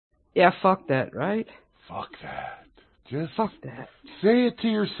Yeah, fuck that, right? Fuck that. Just fuck that. Say it to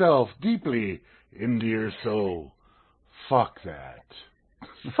yourself deeply into your soul. Fuck that.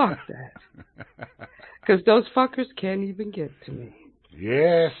 Fuck that. Because those fuckers can't even get to me.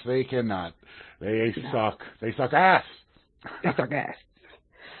 Yes, they cannot. They suck. They suck ass. They suck ass.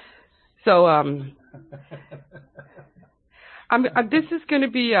 So, this is going to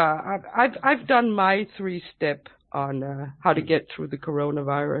be, I've done my 3-step on how to get through the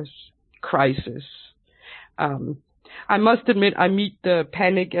coronavirus crisis. I must admit, I meet the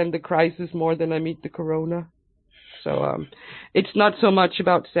panic and the crisis more than I meet the corona. So it's not so much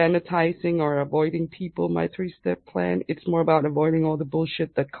about sanitizing or avoiding people, my 3-step plan. It's more about avoiding all the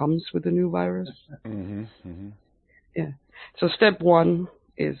bullshit that comes with the new virus. Mm-hmm, mm-hmm. Yeah. So step 1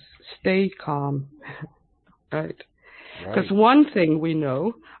 is stay calm, right? Because one thing we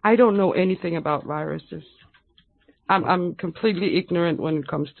know, I don't know anything about viruses. I'm completely ignorant when it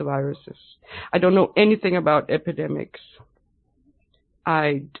comes to viruses. I don't know anything about epidemics.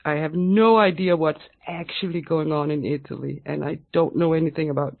 I have no idea what's actually going on in Italy, and I don't know anything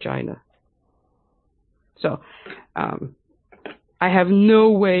about China. So I have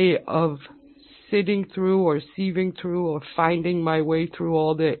no way of sitting through or sieving through or finding my way through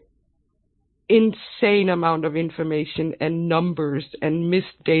all the insane amount of information and numbers and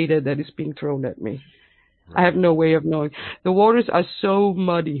missed data that is being thrown at me. I have no way of knowing. The waters are so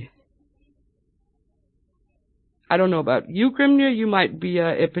muddy. I don't know about you, Grimnir. You might be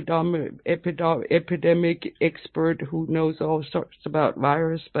an epidemic expert who knows all sorts about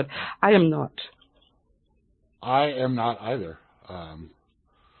virus, but I am not. I am not either.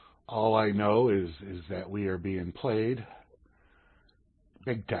 All I know is that we are being played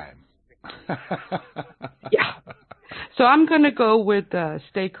big time. Yeah. So I'm going to go with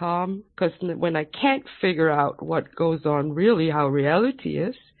stay calm, because when I can't figure out what goes on really, how reality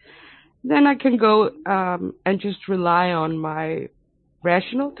is, then I can go and just rely on my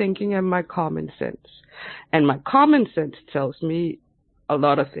rational thinking and my common sense. And my common sense tells me a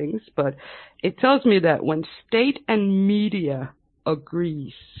lot of things, but it tells me that when state and media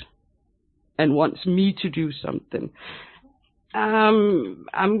agrees and wants me to do something, I'm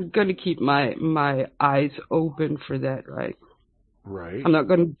going to keep my eyes open for that, right? Right. I'm not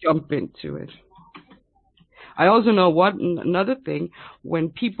going to jump into it. I also know another thing, when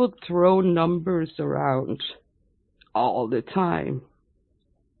people throw numbers around all the time,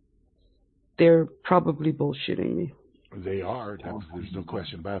 they're probably bullshitting me. They are. There's no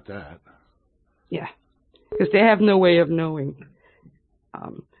question about that. Yeah, because they have no way of knowing.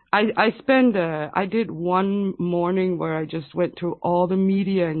 I did one morning where I just went through all the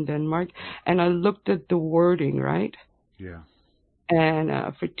media in Denmark and I looked at the wording, right? Yeah.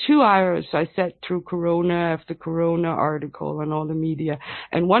 And for 2 hours, I sat through Corona after Corona article and all the media.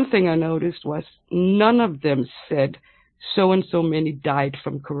 And one thing I noticed was none of them said so-and-so many died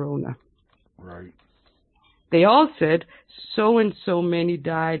from Corona. Right. They all said so-and-so many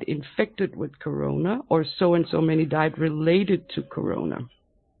died infected with Corona or so-and-so many died related to Corona.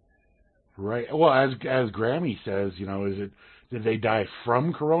 Right. Well, as Grammy says, did they die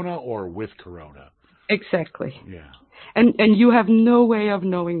from Corona or with Corona? Exactly. Yeah. And you have no way of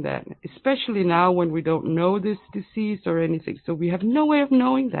knowing that, especially now when we don't know this disease or anything. So we have no way of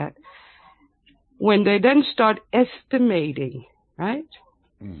knowing that. When they then start estimating, right,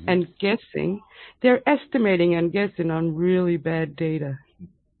 mm-hmm. and guessing, they're estimating and guessing on really bad data.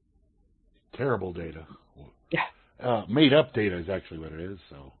 Terrible data. Yeah. Made up data is actually what it is.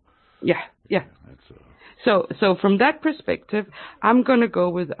 So. Yeah. That's So from that perspective, I'm going to go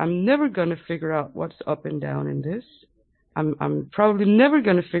with, I'm never going to figure out what's up and down in this. I'm probably never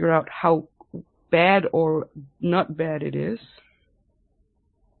going to figure out how bad or not bad it is.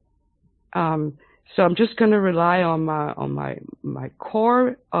 So I'm just going to rely on my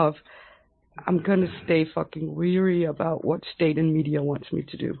core of, I'm going to stay fucking weary about what state and media wants me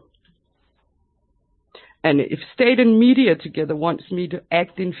to do. And if state and media together wants me to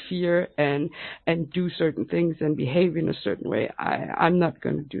act in fear and do certain things and behave in a certain way, I'm not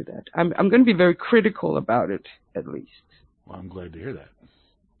going to do that. I'm going to be very critical about it, at least. Well, I'm glad to hear that.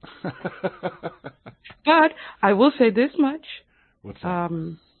 But I will say this much. What's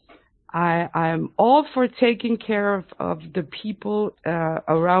that? I'm all for taking care of the people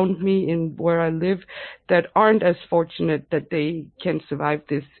around me in where I live that aren't as fortunate that they can survive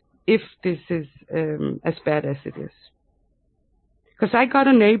this, if this is as bad as it is. Because I got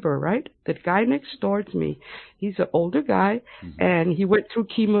a neighbor, right? The guy next door to me, he's an older guy, mm-hmm. and he went through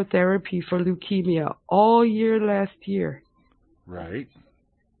chemotherapy for leukemia all year last year. Right.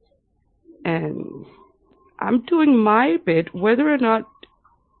 And I'm doing my bit, whether or not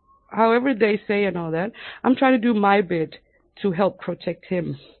however they say and all that, I'm trying to do my bit to help protect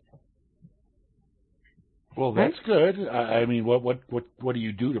him. Well, that's good. I mean, what do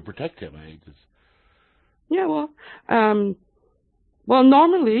you do to protect him? Yeah, well,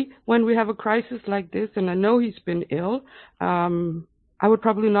 normally when we have a crisis like this, and I know he's been ill, I would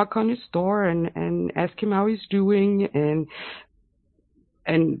probably knock on his door and ask him how he's doing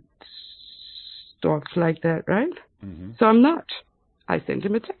and stuff like that, right? Mm-hmm. So I'm not. I sent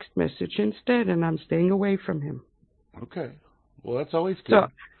him a text message instead, and I'm staying away from him. Okay. Well, that's always good.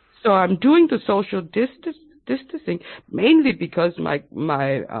 So I'm doing the social distancing mainly because my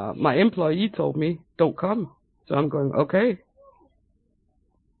employee told me don't come. So I'm going, okay.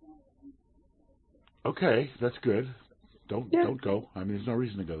 Okay, that's good. Don't go. I mean, there's no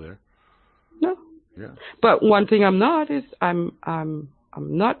reason to go there. No. Yeah. But one thing I'm not is I'm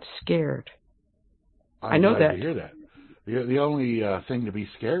not scared. I know glad that. to hear that. The only thing to be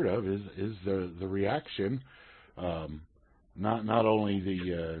scared of is the reaction. Not only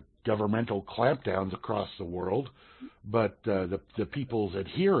the governmental clampdowns across the world, but the people's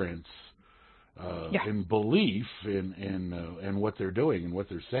adherence and belief in what they're doing and what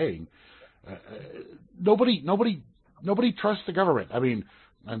they're saying. Nobody trusts the government. I mean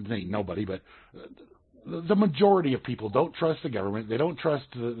nobody, but the majority of people don't trust the government. They don't trust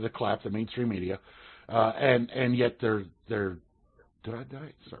the mainstream media, and yet they're. Did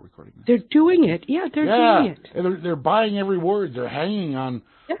I start recording this? They're doing it. Yeah, they're doing it. And they're buying every word. They're hanging on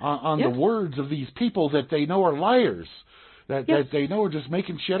the words of these people that they know are liars, that they know are just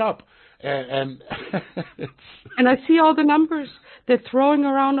making shit up. And and I see all the numbers. They're throwing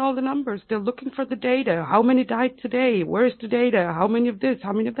around all the numbers. They're looking for the data. How many died today? Where's the data? How many of this?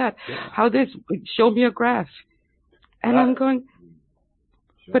 How many of that? Yeah. How this? Show me a graph. And I'm going,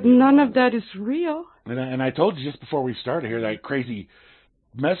 but none of that is real. And I told you just before we started here that crazy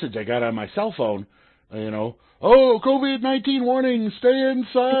message I got on my cell phone. COVID-19 warning, stay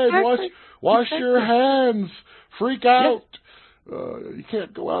inside, Exactly. wash your hands, freak out. You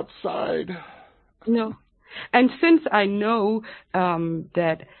can't go outside. No. And since I know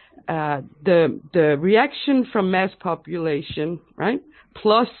that the reaction from mass population, right,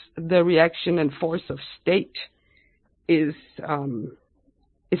 plus the reaction and force of state is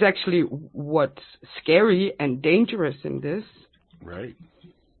actually what's scary and dangerous in this. Right.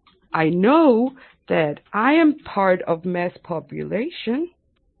 I know that I am part of mass population.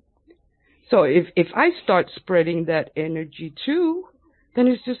 So if I start spreading that energy too, then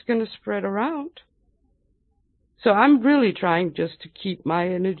it's just going to spread around. So I'm really trying just to keep my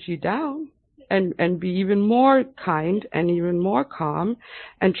energy down and be even more kind and even more calm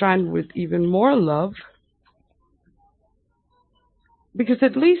and trying with even more love. Because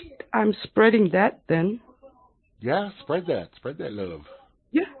at least I'm spreading that then. Yeah, spread that love.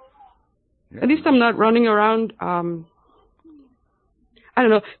 Yeah. At least I'm not running around. I don't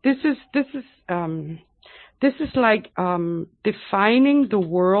know. This is like defining the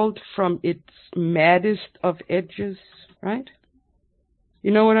world from its maddest of edges, right?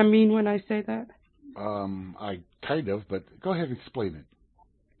 You know what I mean when I say that? I kind of, but go ahead and explain it.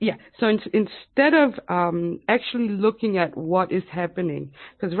 Yeah, so instead of actually looking at what is happening,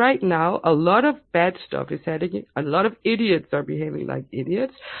 because right now a lot of bad stuff is happening, a lot of idiots are behaving like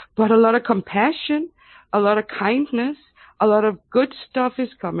idiots, but a lot of compassion, a lot of kindness, a lot of good stuff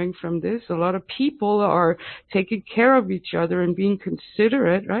is coming from this. A lot of people are taking care of each other and being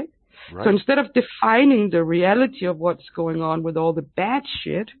considerate, right? So instead of defining the reality of what's going on with all the bad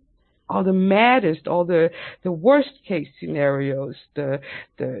shit, all the maddest, all the worst case scenarios, the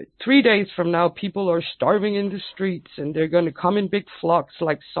 3 days from now people are starving in the streets and they're going to come in big flocks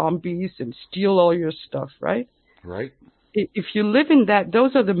like zombies and steal all your stuff, right? Right. If you live in that,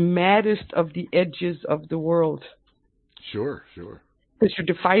 those are the maddest of the edges of the world. Sure. Because you're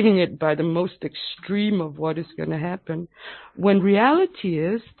defining it by the most extreme of what is going to happen. When reality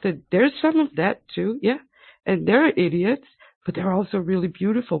is that there's some of that too, yeah. And there are idiots, but there are also really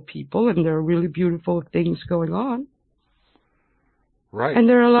beautiful people and there are really beautiful things going on. Right. And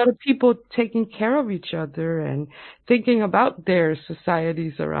there are a lot of people taking care of each other and thinking about their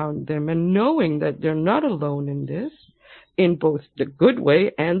societies around them and knowing that they're not alone in this, in both the good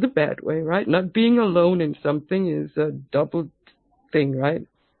way and the bad way, right? Not being alone in something is a double thing, right?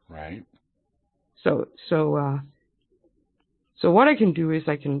 Right. So what I can do is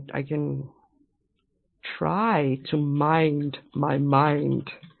I can try to mind my mind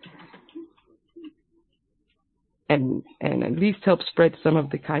and at least help spread some of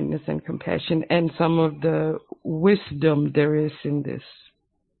the kindness and compassion and some of the wisdom there is in this.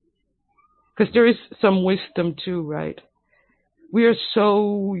 Because there is some wisdom too, right? We are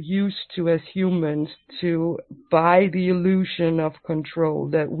so used to, as humans, to buy the illusion of control,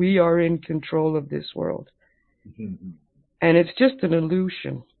 that we are in control of this world. Mm-hmm. And it's just an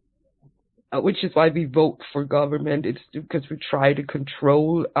illusion, which is why we vote for government. It's because we try to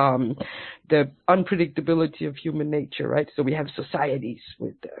control the unpredictability of human nature, right? So we have societies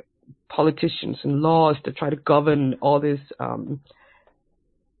with politicians and laws that try to govern all this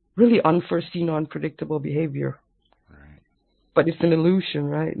really unforeseen, unpredictable behavior. But it's an illusion,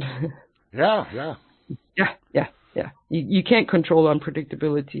 right? Yeah. You can't control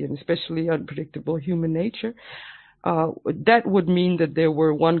unpredictability, and especially unpredictable human nature. That would mean that there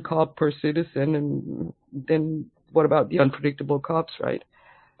were one cop per citizen, and then what about the unpredictable cops, right?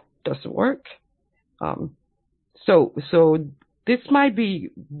 Doesn't work. So this might be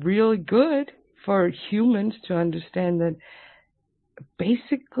really good for humans to understand that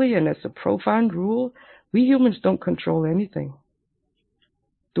basically, and as a profound rule, we humans don't control anything.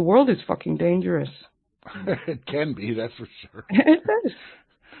 The world is fucking dangerous. It can be, that's for sure. It is.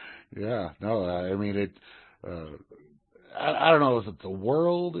 Yeah, no, I mean, it. I don't know if the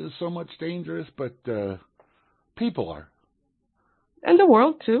world is so much dangerous, but people are. And the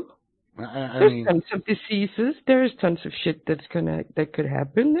world too. There's mean, tons of diseases. There's tons of shit that could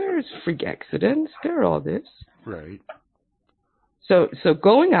happen. There's freak accidents. There's all this. Right. So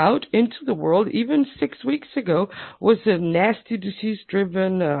going out into the world, even 6 weeks ago, was a nasty,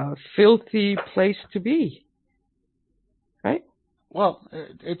 disease-driven, filthy place to be. Right? Well,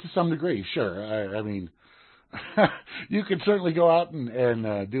 to some degree, sure. I mean, you can certainly go out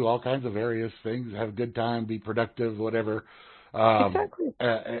and do all kinds of various things, have a good time, be productive, whatever. Exactly.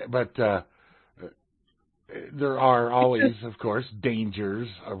 But there are always, of course, dangers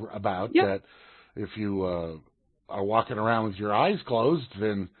about that. If you are walking around with your eyes closed,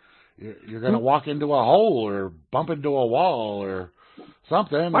 then you're going to walk into a hole or bump into a wall or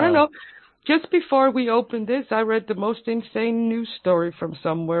something. I don't know. Just before we opened this, I read the most insane news story from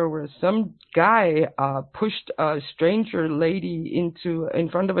somewhere where some guy pushed a stranger lady in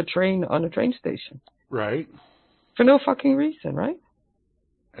front of a train on a train station. Right. For no fucking reason, right?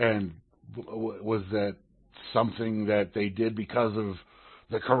 And was that something that they did because of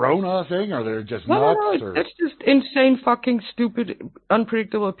the corona thing, or they're just nuts? No, it's just insane, fucking, stupid,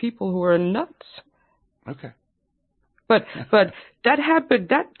 unpredictable people who are nuts. Okay. But that happened.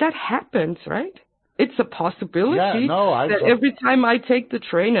 That happens, right? It's a possibility that every time I take the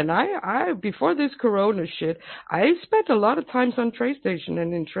train, and I before this corona shit, I spent a lot of times on train station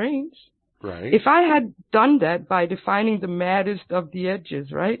and in trains. Right. If I had done that by defining the maddest of the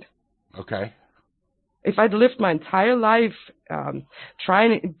edges, right? Okay. If I'd lived my entire life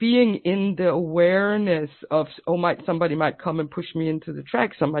being in the awareness of, somebody might come and push me into the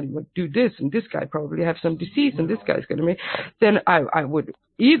track, somebody would do this, and this guy probably have some disease, and this guy's going to make, then I would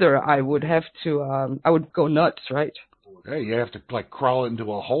have to, I would go nuts, right? Hey, you have to crawl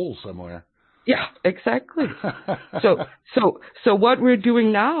into a hole somewhere. Yeah, exactly. So what we're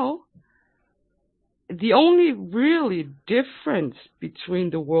doing now, the only really difference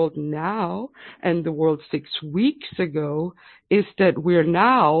between the world now and the world 6 weeks ago is that we're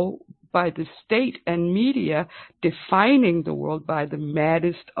now, by the state and media, defining the world by the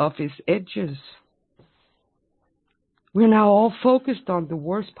maddest of its edges. We're now all focused on the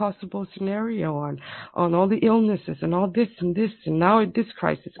worst possible scenario, on all the illnesses and all this, and now this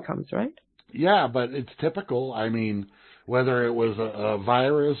crisis comes, right? Yeah, but it's typical. I mean, whether it was a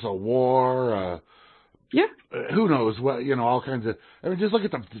virus, a war, who knows what, all kinds of, I mean, just look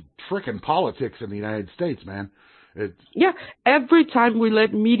at the frickin' politics in the United States, man. Every time we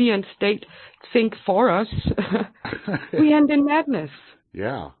let media and state think for us, we end in madness.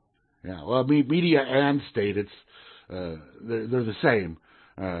 Yeah. Well, media and state, it's they're the same.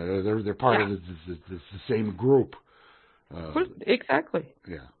 They're part of the same group. Exactly.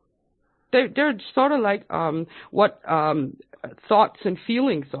 Yeah. They're sort of like what thoughts and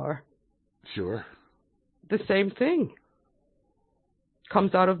feelings are. Sure. The same thing.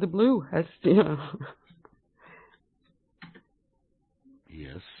 Comes out of the blue, as you know.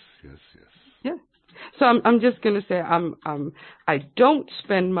 Yes. Yeah. So I'm just gonna say I don't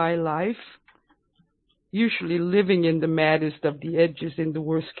spend my life usually living in the maddest of the edges in the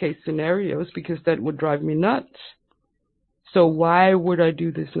worst case scenarios, because that would drive me nuts. So why would I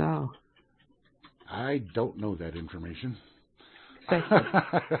do this now? I don't know that information.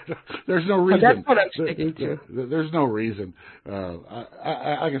 There's no reason. That's what I'm sticking to. There's no reason.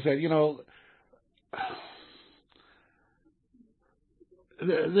 Like I said,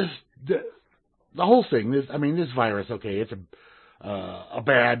 the whole thing. This virus. Okay, it's a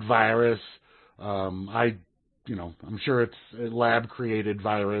bad virus. I I'm sure it's a lab-created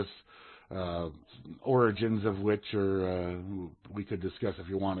virus, origins of which we could discuss if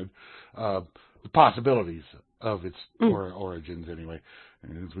you wanted, the possibilities of its origins anyway.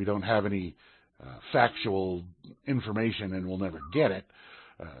 And we don't have any factual information, and we'll never get it,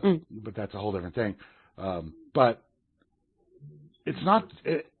 but that's a whole different thing. But it's not...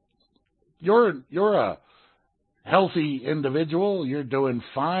 You're a healthy individual. You're doing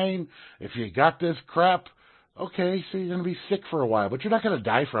fine. If you got this crap, okay, so you're going to be sick for a while, but you're not going to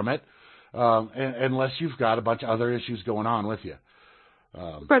die from it unless you've got a bunch of other issues going on with you.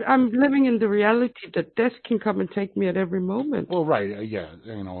 But I'm living in the reality that death can come and take me at every moment. Well, right, yeah,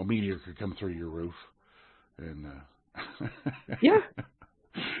 a meteor could come through your roof, and yeah.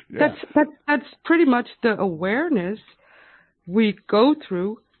 That's pretty much the awareness we go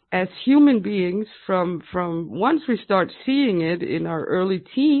through as human beings from once we start seeing it in our early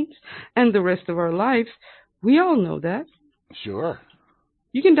teens and the rest of our lives. We all know that. Sure.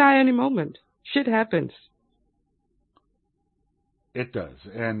 You can die any moment. Shit happens. It does,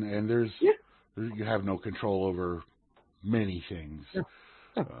 and you have no control over many things.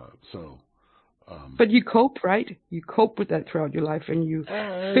 Yeah. But you cope, right? You cope with that throughout your life, and you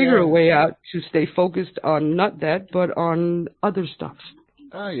figure a way out to stay focused on not that, but on other stuff.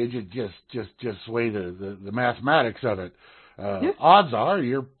 You just weigh the mathematics of it. Odds are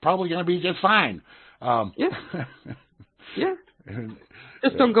you're probably going to be just fine. Yeah.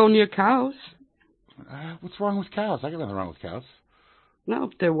 Just don't go near cows. What's wrong with cows? I got nothing wrong with cows.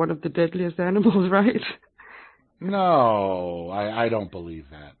 No, they're one of the deadliest animals, right? No, I don't believe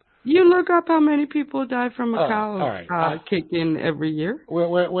that. You look up how many people die from a cow kick in every year.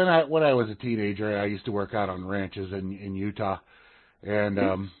 When I was a teenager, I used to work out on ranches in Utah, and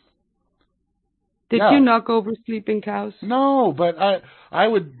did you knock over sleeping cows? No, but I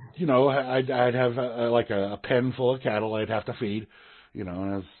would, I'd have a pen full of cattle I'd have to feed,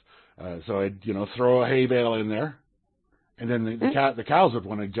 so I'd throw a hay bale in there, and then the cows would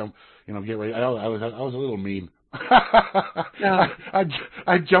want to jump, get ready. I was a little mean. No.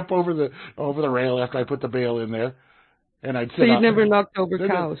 I'd jump over the rail after I put the bale in there, and I'd sit. So you never knocked over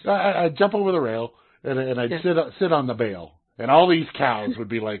cows? I'd jump over the rail and I'd sit on the bale, and all these cows would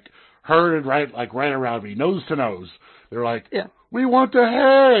be herded right around me, nose to nose. They're like, we want the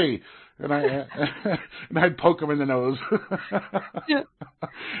hay, and I'd poke them in the nose.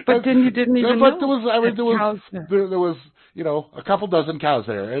 But then you didn't even know. But there was a couple dozen cows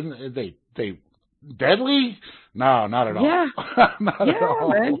there, and they deadly? No, not at all. Yeah. Not at all.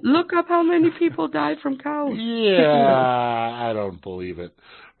 Man. Look up how many people died from cows. Yeah, I don't believe it.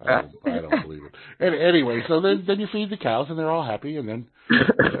 I don't believe it. And anyway, so then you feed the cows, and they're all happy, and then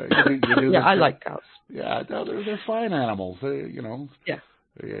you do I like cows. Yeah, no, they're fine animals. Yeah.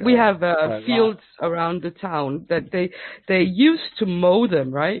 We have fields around the town that they used to mow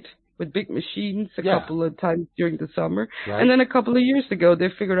them, right? With big machines a couple of times during the summer. Right. And then a couple of years ago, they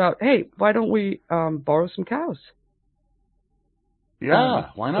figured out, hey, why don't we borrow some cows? Yeah,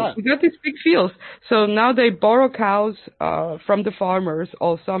 why not? We got these big fields. So now they borrow cows from the farmers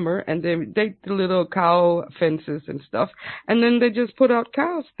all summer, and they make the little cow fences and stuff, and then they just put out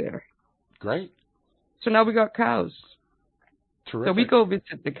cows there. Great. So now we got cows. Terrific. So we go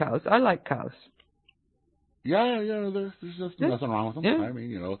visit the cows. I like cows. Yeah, there's just nothing wrong with them. Yeah. I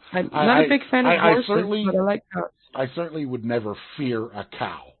mean, I'm not a big fan of horses, but I like cows. I certainly would never fear a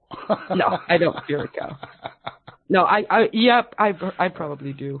cow. No, I don't fear a cow. No, I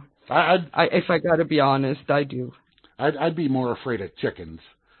probably do. If I got to be honest, I do. I'd be more afraid of chickens.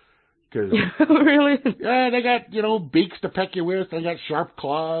 Cause, really? Yeah, they got, beaks to peck you with. They got sharp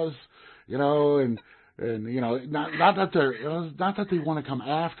claws, and not that they want to come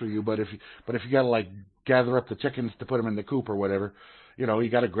after you, but if you got to gather up the chickens to put them in the coop or whatever, you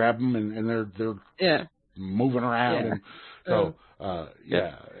got to grab them and they're moving around, and so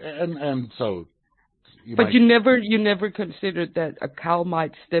and so. You never considered that a cow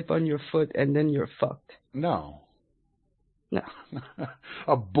might step on your foot and then you're fucked. No.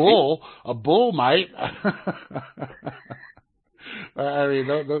 A bull might. I mean,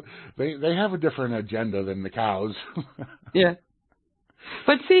 they have a different agenda than the cows. Yeah.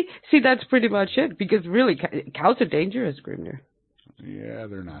 But see, that's pretty much it, because really, cows are dangerous, Grimnir. Yeah,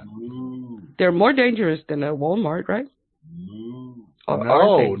 they're not. They're more dangerous than a Walmart, right?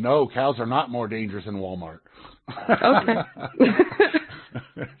 No, cows are not more dangerous than Walmart. Okay.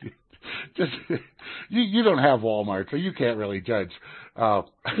 Just you don't have Walmart, so you can't really judge.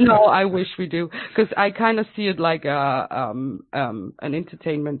 No, I wish we do, because I kind of see it like an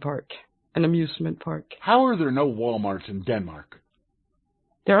entertainment park, an amusement park. How are there no Walmarts in Denmark?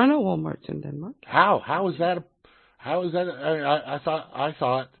 There are no Walmarts in Denmark. How is that How is that? I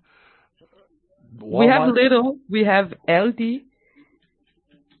thought Walmart... We have Lidl. We have LD.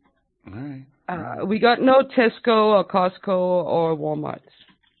 All right. We got no Tesco or Costco or Walmart.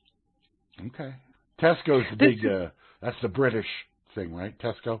 Okay. Tesco's the big, that's the British thing, right?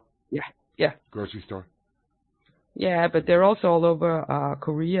 Tesco? Yeah. Grocery store? Yeah, but they're also all over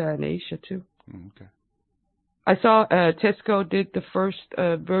Korea and Asia, too. Okay. I saw Tesco did the first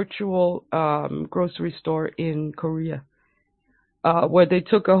virtual grocery store in Korea, where they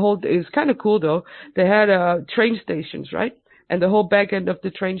took a whole... It's kind of cool, though. They had train stations, right? And the whole back end of the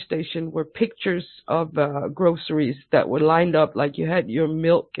train station were pictures of groceries that were lined up, like you had your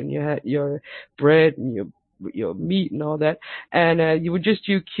milk and you had your bread and your meat and all that. And you would just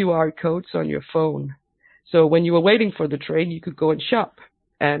use QR codes on your phone. So when you were waiting for the train, you could go and shop.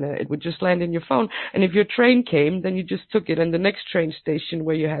 And it would just land in your phone. And if your train came, then you just took it. And the next train station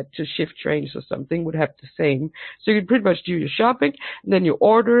where you had to shift trains or something would have the same. So you'd pretty much do your shopping, and then you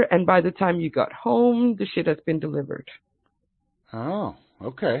order, and by the time you got home, the shit has been delivered. Oh,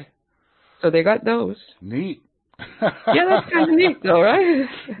 okay. So they got those. Neat. Yeah, that's kind of neat, though, right?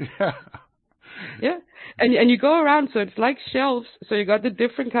 Yeah. Yeah. And you go around, so it's like shelves. So you got the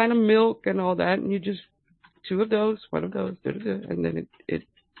different kind of milk and all that, and you just, 2 of those, 1 of those, and then it's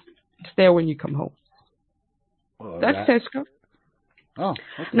there when you come home. Well, that's Tesco. Oh,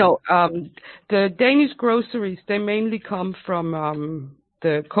 okay. No, the Danish groceries, they mainly come from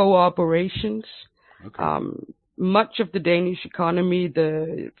the cooperations. Okay. Much of the Danish economy,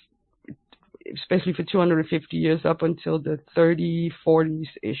 especially for 250 years up until the 30s,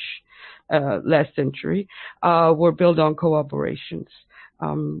 40s-ish last century, were built on cooperations.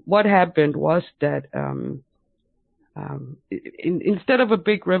 What happened was that instead of a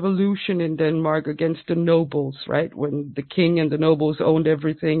big revolution in Denmark against the nobles, right, when the king and the nobles owned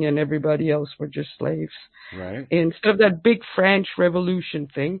everything and everybody else were just slaves, right? Instead of that big French Revolution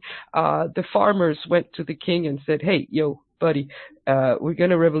thing, the farmers went to the king and said, "Hey, yo, buddy, we're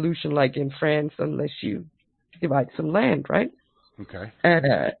gonna revolution like in France unless you divide some land, right?" Okay.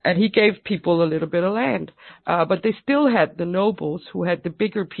 And he gave people a little bit of land, but they still had the nobles who had the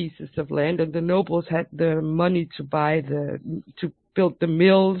bigger pieces of land, and the nobles had the money to buy to build the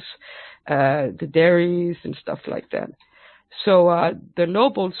mills, the dairies and stuff like that. So the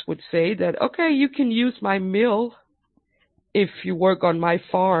nobles would say that, okay, you can use my mill if you work on my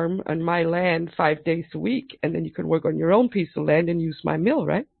farm and my land 5 days a week, and then you can work on your own piece of land and use my mill,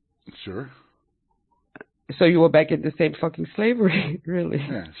 right? Sure. So you were back in the same fucking slavery, really.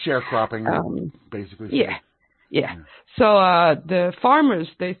 Yeah, sharecropping, basically. Yeah. So the farmers,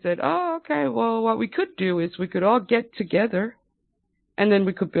 they said, oh, okay, well, what we could do is we could all get together, and then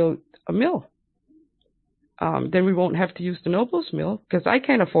we could build a mill. Then we won't have to use the nobles' mill, because I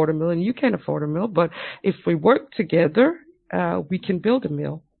can't afford a mill and you can't afford a mill. But if we work together, we can build a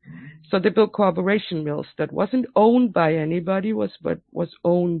mill. So they built cooperation mills that wasn't owned by anybody, but was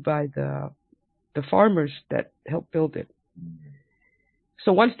owned by the farmers that helped build it.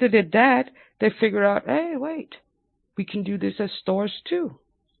 So once they did that, they figured out, hey, wait, we can do this as stores too.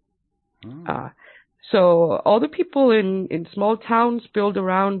 So all the people in small towns built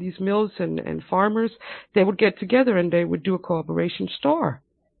around these mills and farmers, they would get together and they would do a cooperation store.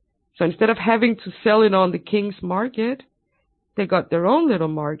 So instead of having to sell it on the king's market, they got their own little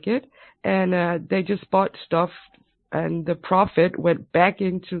market, and they just bought stuff, and the profit went back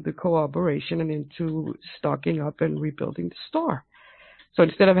into the cooperation and into stocking up and rebuilding the store. So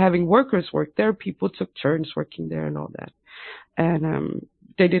instead of having workers work there, people took turns working there and all that. And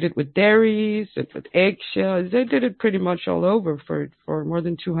they did it with dairies and with eggshells. They did it pretty much all over for more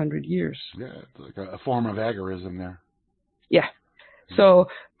than 200 years. Yeah, it's like a form of agorism there. Yeah. So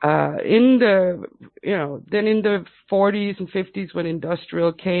in the 40s and 50s, when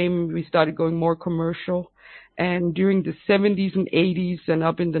industrial came, we started going more commercial. And during the 70s and 80s and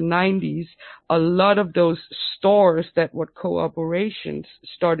up in the 90s, a lot of those stores that were cooperations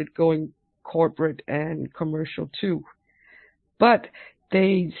started going corporate and commercial too. But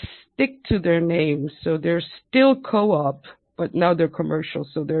they stick to their names, so they're still co-op, but now they're commercial,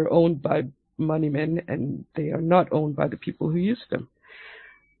 so they're owned by moneymen, and they are not owned by the people who use them.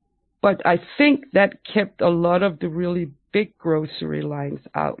 But I think that kept a lot of the really big grocery lines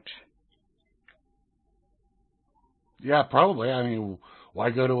out. Yeah, probably. I mean, why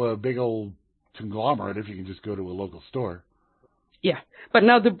go to a big old conglomerate if you can just go to a local store? Yeah, but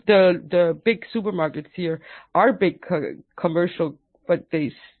now the big supermarkets here are big commercial, but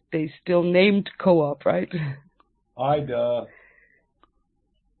they still named co-op, right?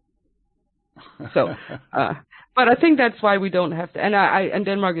 So, but I think that's why we don't have to. And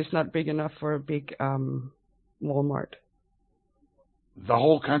Denmark is not big enough for a big Walmart. The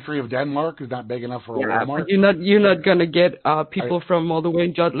whole country of Denmark is not big enough for a Walmart? But you're not going to get people from all the way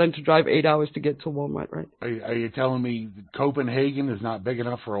in Jutland to drive 8 hours to get to Walmart, right? Are you telling me Copenhagen is not big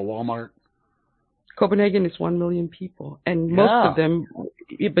enough for a Walmart? Copenhagen is 1 million people, and most of them,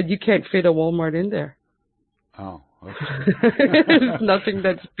 but you can't fit a Walmart in there. Oh, okay. There's nothing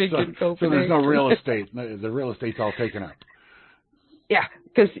that's big in Copenhagen. So there's no real estate. The real estate's all taken up. Yeah,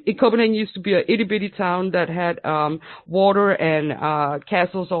 because Copenhagen used to be an itty-bitty town that had water and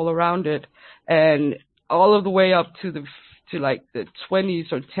castles all around it, and all of the way up to the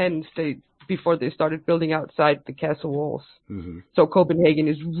 20s or 10s before they started building outside the castle walls. Mm-hmm. So Copenhagen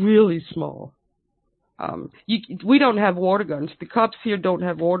is really small. We don't have water guns. The cops here don't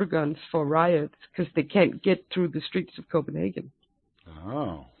have water guns for riots because they can't get through the streets of Copenhagen.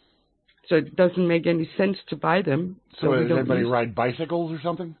 Oh. So it doesn't make any sense to buy them. So does everybody ride bicycles or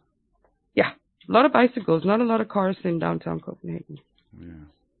something? Yeah, a lot of bicycles, not a lot of cars in downtown Copenhagen.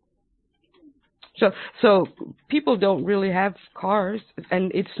 Yeah. So people don't really have cars,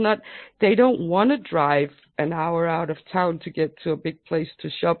 and they don't want to drive an hour out of town to get to a big place to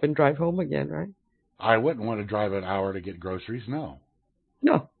shop and drive home again, right? I wouldn't want to drive an hour to get groceries, no.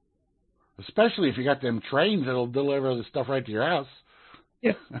 No. Especially if you got them trains that'll deliver the stuff right to your house.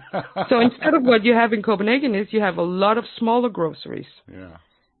 Yeah. So instead of what you have in Copenhagen is you have a lot of smaller groceries. Yeah.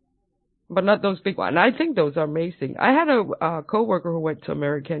 But not those big ones. I think those are amazing. I had a coworker who went to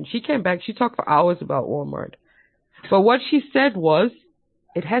America, and she came back. She talked for hours about Walmart. But what she said was,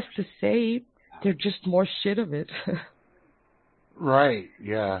 it has to say there's just more shit of it. Right,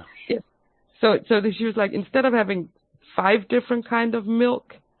 yeah. Yeah. So she was like, instead of having 5 different kinds of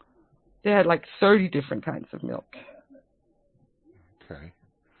milk, they had 30 different kinds of milk. Okay.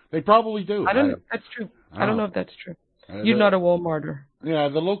 They probably do. I don't know if that's true. I don't know if that's true. You're not a Walmarter. Yeah,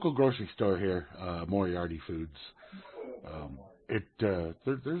 the local grocery store here, Moriarty Foods. There's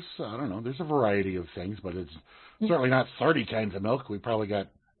I don't know. There's a variety of things, but it's certainly not 30 kinds of milk. We probably got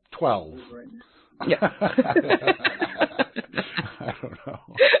 12. Yeah. I don't know.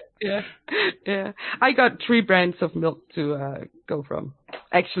 Yeah. I got 3 brands of milk to go from.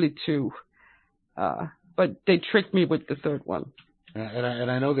 Actually 2. But they tricked me with the 3rd one. And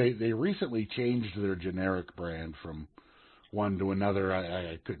I know they recently changed their generic brand from one to another.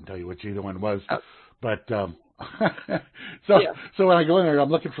 I couldn't tell you which either one was, but so when I go in there, I'm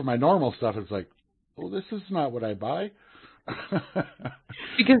looking for my normal stuff. It's like, well, this is not what I buy.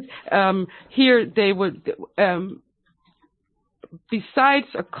 Because here they would, besides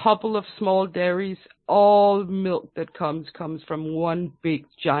a couple of small dairies, all milk that comes from one big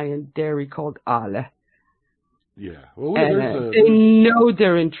giant dairy called Arla. Yeah. Well, they know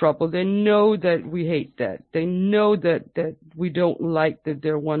they're in trouble. They know that we hate that. They know that we don't like that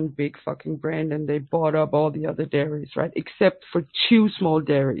they're one big fucking brand, and they bought up all the other dairies, right? Except for 2 small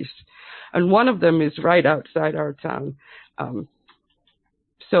dairies. And one of them is right outside our town.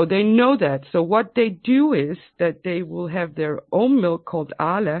 So they know that. So what they do is that they will have their own milk called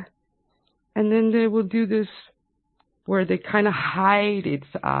Arla, and then they will do this where they kind of hide it's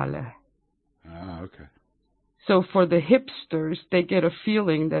Arla. Ah, okay. So for the hipsters, they get a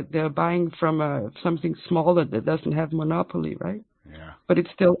feeling that they're buying from something smaller that doesn't have monopoly, right? Yeah. But it's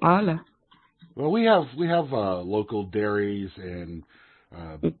still Arla. Well, we have local dairies and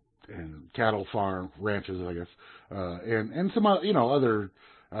cattle farm ranches, I guess, and some other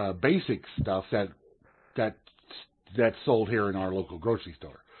basic stuff that's sold here in our local grocery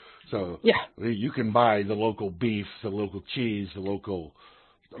store. So you can buy the local beef, the local cheese, the local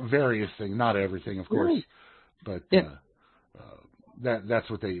various things. Not everything, of course. Right. But that's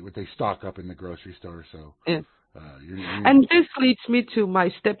what they stock up in the grocery store. So, and this leads me to my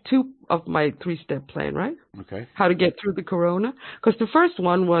step 2 of my 3-step plan, right? Okay. How to get through the corona? Because the first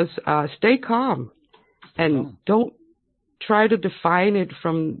one was stay calm and don't try to define it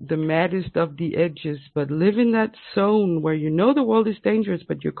from the maddest of the edges, but live in that zone where you know the world is dangerous,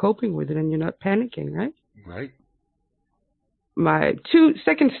 but you're coping with it and you're not panicking, right? Right. My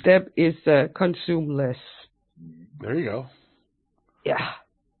second step is consume less. There you go. Yeah.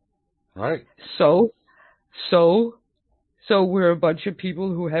 Right. So we're a bunch of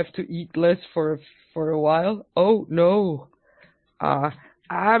people who have to eat less for a while. Oh no.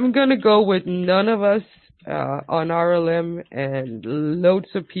 I'm gonna go with none of us on RLM, and loads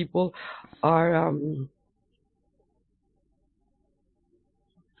of people are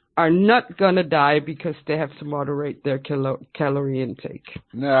not gonna die because they have to moderate their calorie intake.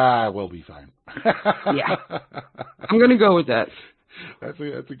 Nah, we'll be fine. Yeah. I'm gonna go with that. That's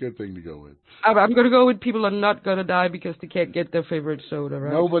a good thing to go with. I'm going to go with people are not going to die because they can't get their favorite soda,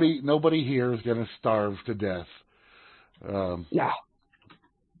 right? Nobody here is going to starve to death. No.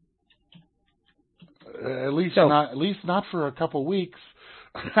 At least not for a couple weeks.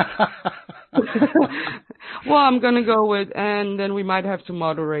 Well, I'm going to go with, and then we might have to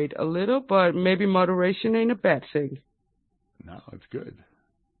moderate a little, but maybe moderation ain't a bad thing. No, it's good.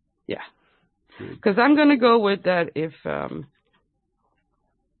 Yeah. Because I'm going to go with that if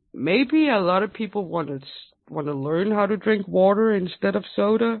maybe a lot of people want to learn how to drink water instead of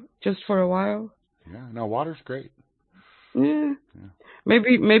soda just for a while. Yeah, no, water's great. Yeah.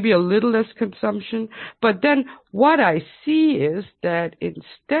 Maybe a little less consumption. But then what I see is that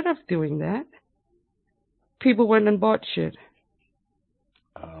instead of doing that, people went and bought shit.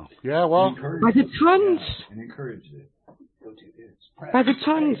 Yeah, well. By the tons. Yeah, and encourage it. By the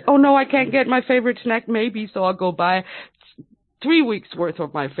tons. Oh, no, I can't get my favorite snack, maybe, so I'll go buy 3 weeks' worth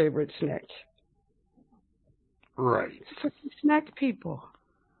of my favorite snack. Right. Fucking snack people.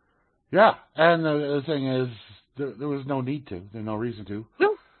 Yeah, and the thing is, there was no need to. There's no reason to.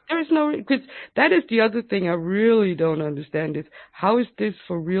 No, there is no reason. Because that is the other thing I really don't understand is, how is this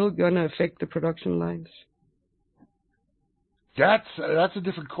for real going to affect the production lines? That's a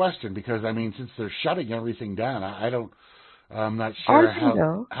different question because, I mean, since they're shutting everything down, I'm not sure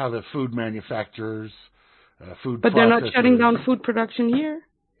how the food manufacturers, But they're not shutting down food production here?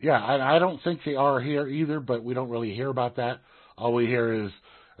 Yeah, I don't think they are here either, but we don't really hear about that. All we hear is,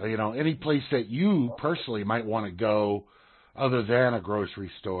 any place that you personally might want to go other than a grocery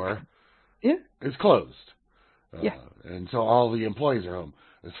store is closed. And so all the employees are home.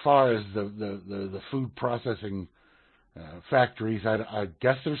 As far as the food processing factories, I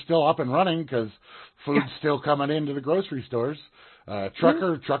guess they're still up and running because food's still coming into the grocery stores.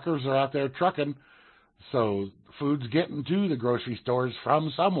 Truckers are out there trucking, so food's getting to the grocery stores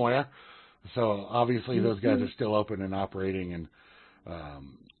from somewhere. So obviously those guys are still open and operating, and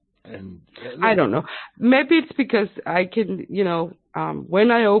I don't know. Maybe it's because I can, when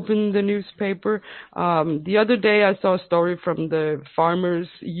I open the newspaper, the other day I saw a story from the Farmers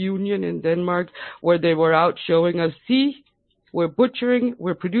Union in Denmark where they were out showing us, see, we're butchering,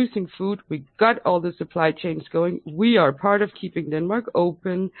 we're producing food, we got all the supply chains going, we are part of keeping Denmark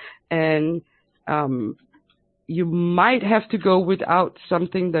open, and you might have to go without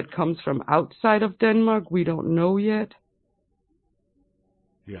something that comes from outside of Denmark, we don't know yet.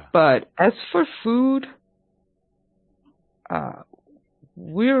 Yeah. But as for food,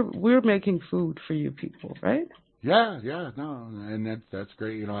 we're making food for you people, right? Yeah, no, and that's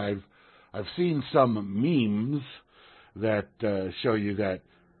great. I've seen some memes that show you that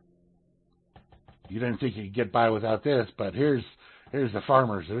you didn't think you could get by without this, but here's the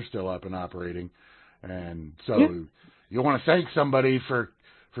farmers; they're still up and operating, and so you want to thank somebody for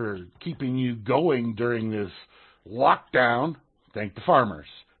keeping you going during this lockdown. Thank the farmers.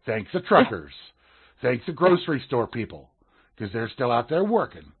 Thank the truckers. Thank the grocery store people, because they're still out there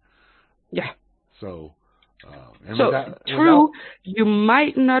working. Yeah. So, you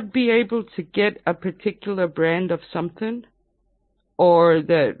might not be able to get a particular brand of something, or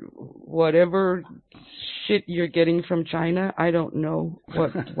that whatever shit you're getting from China. I don't know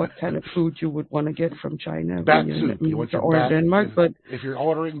what kind of food you would want to get from China. Bat soup. You want your bat, Denmark, but if you're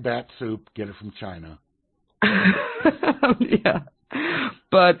ordering bat soup, get it from China. Yeah,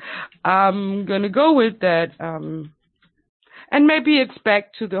 but I'm gonna go with that. And maybe it's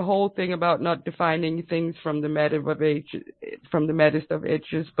back to the whole thing about not defining things from the maddest of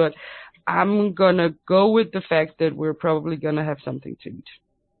edges. But I'm gonna go with the fact that we're probably gonna have something to eat.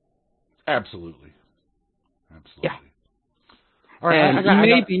 Absolutely. Yeah. All right.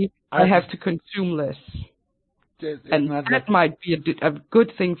 And I have to consume less. And that might be a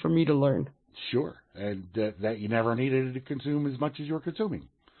good thing for me to learn. Sure. And that you never needed to consume as much as you're consuming.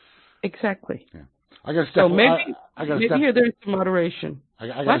 Exactly. Yeah. I got to step. So maybe here there's some moderation. I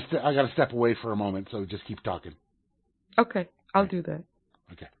got to step away for a moment. So just keep talking. Okay, I'll do that.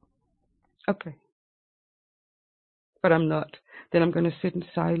 Okay. But I'm not. Then I'm going to sit in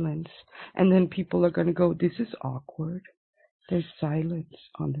silence, and then people are going to go, "This is awkward. There's silence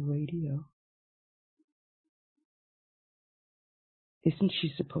on the radio. Isn't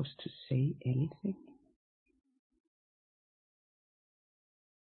she supposed to say anything?"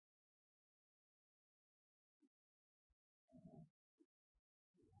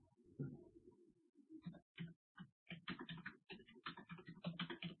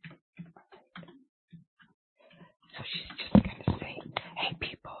 So she's just going to say, "Hey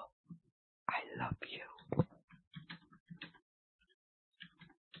people, I love you."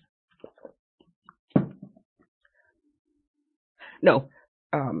 No.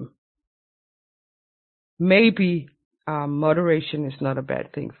 Maybe moderation is not a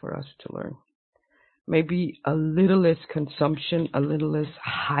bad thing for us to learn. Maybe a little less consumption, a little less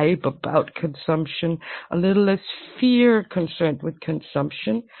hype about consumption, a little less fear concerned with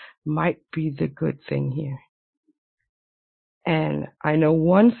consumption might be the good thing here. And I know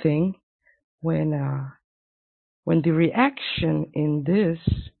one thing, when the reaction in this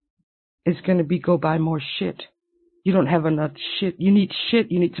is going to be go buy more shit. You don't have enough shit. You need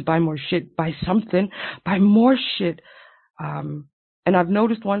shit. You need to buy more shit. Buy something. Buy more shit. And I've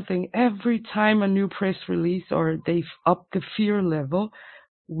noticed one thing. Every time a new press release or they've upped the fear level,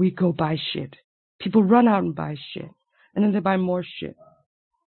 we go buy shit. People run out and buy shit. And then they buy more shit.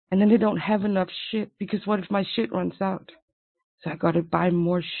 And then they don't have enough shit because what if my shit runs out? So I got to buy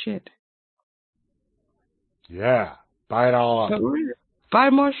more shit. Yeah. Buy it all up. Buy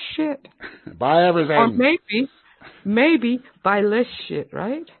more shit. Buy everything. Or maybe buy less shit,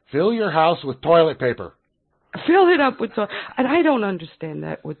 right? Fill your house with toilet paper. Fill it up with toilet. And I don't understand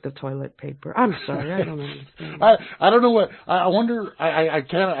that with the toilet paper. I'm sorry, I don't understand. I don't know what. I wonder. I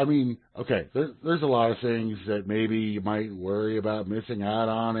can't. I mean, okay. There's a lot of things that maybe you might worry about missing out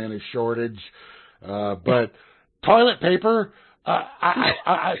on in a shortage, but toilet paper.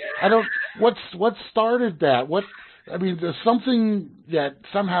 I don't. What started that? I mean, there's something that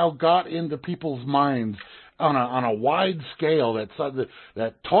somehow got into people's minds on a wide scale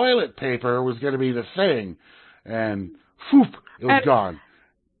that toilet paper was going to be the thing, and whoop, it was gone.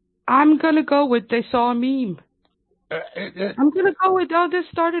 I'm gonna go with they saw a meme. I'm gonna go with this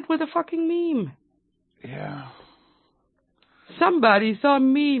started with a fucking meme. Yeah. Somebody saw a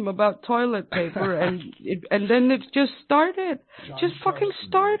meme about toilet paper, and then it just started. Just fucking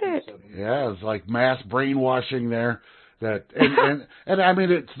started. Yeah, it's like mass brainwashing there. And I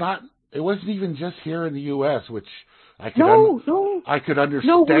mean, it's not. It wasn't even just here in the U.S., which I could I could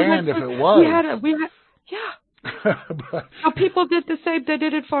understand if it was. We had yeah. But so people did the same. They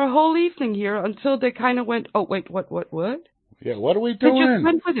did it for a whole evening here until they kind of went, oh wait, what? Yeah, what are we doing?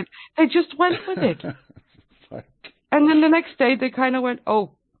 They just went with it. And then the next day they kind of went,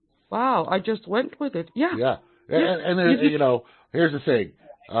 oh, wow, I just went with it. Yeah. Yeah. And you know, here's the thing.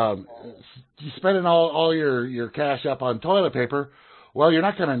 You spending all your cash up on toilet paper, well, you're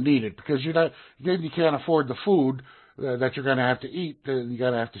not going to need it because you can't afford the food that you're going to have to eat. You're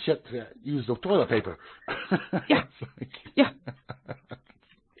going to have to use the toilet paper. Yeah. Yeah.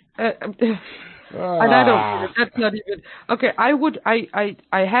 And I don't. That's not even okay. I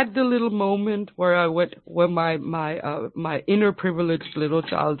had the little moment where my inner privileged little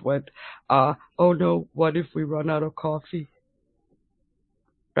child went, oh no, what if we run out of coffee?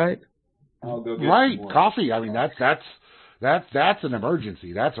 Right. I'll go get right. some more. Coffee. I mean, that's an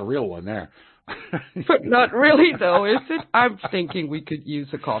emergency. That's a real one there. But not really, though, is it? I'm thinking we could use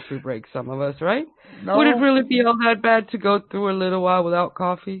a coffee break, some of us, right? No. Would it really be all that bad to go through a little while without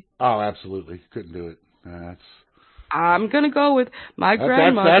coffee? Oh, absolutely. Couldn't do it. I'm going to go with my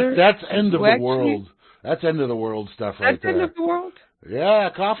grandmother. That's end of the world. That's end of the world stuff right there. That's end of the world? Yeah,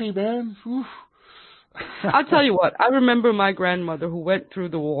 coffee, man. Whew. I'll tell you what. I remember my grandmother who went through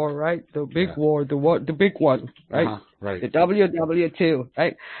the war, right? The big war, the big one, right? Right. The WW2,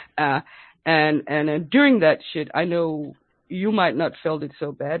 right? And during that shit, I know you might not felt it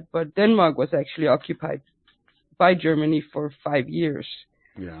so bad, but Denmark was actually occupied by Germany for 5 years.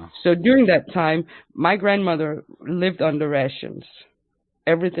 Yeah. So during that time, my grandmother lived on the rations.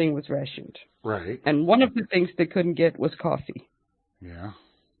 Everything was rationed. Right. And one of the things they couldn't get was coffee. Yeah.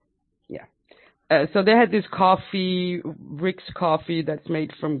 Yeah. So they had this coffee, Rick's coffee that's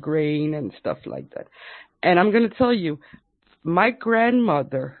made from grain and stuff like that. And I'm going to tell you, my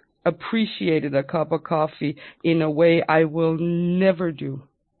grandmother appreciated a cup of coffee in a way I will never do.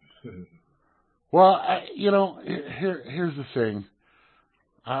 Well, here's the thing.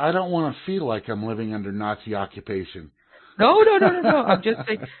 I don't want to feel like I'm living under Nazi occupation. No. I'm just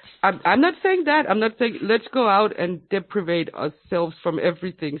saying. I'm not saying that. I'm not saying let's go out and deprivate ourselves from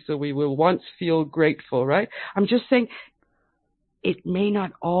everything so we will once feel grateful, right? I'm just saying it may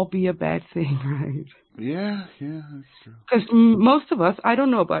not all be a bad thing, right? Yeah, that's true. Because most of us, I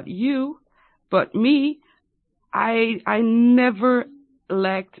don't know about you, but me, I never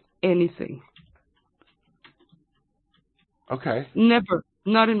lacked anything. Okay. Never.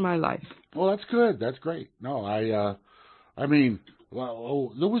 Not in my life. Well, that's good. That's great. No, I mean,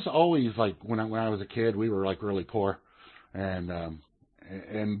 well, there was always like when I was a kid, we were like really poor, but there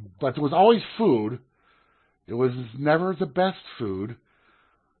was always food. It was never the best food,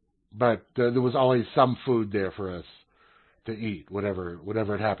 but there was always some food there for us to eat, whatever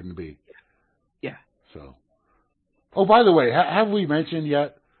it happened to be. Yeah. So, Oh, by the way, have we mentioned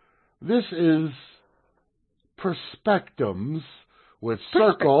yet? This is Perspectums with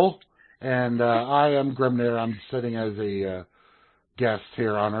Cirkel, and I am Grimnir. I'm sitting as a guest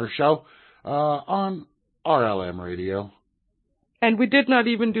here on our show on RLM Radio. And we did not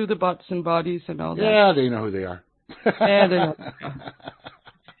even do the butts and bodies and all that. Yeah, they know who they are. Yeah, they know.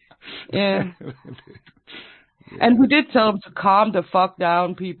 Yeah. And we did tell them to calm the fuck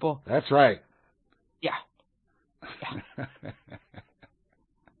down, people. That's right. Yeah.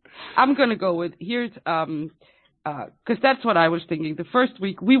 I'm going to go with, here's, because that's what I was thinking. The first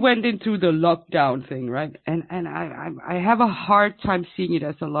week, we went into the lockdown thing, right? And I have a hard time seeing it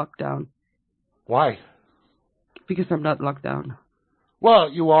as a lockdown. Why? Because I'm not locked down.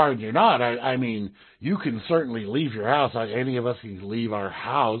 Well, you are and you're not. I mean, you can certainly leave your house. Any of us can leave our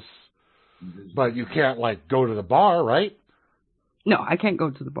house, but you can't, like, go to the bar, right? No, I can't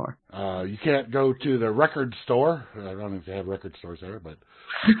go to the bar. You can't go to the record store. I don't know if they have record stores there, but...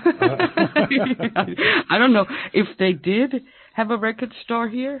 I don't know. If they did have a record store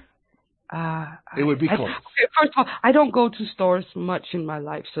here... it would be close. First of all, I don't go to stores much in my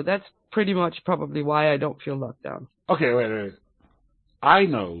life, so that's pretty much probably why I don't feel locked down. Okay, wait. I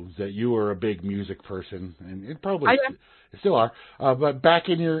know that you are a big music person, and it probably still are. But back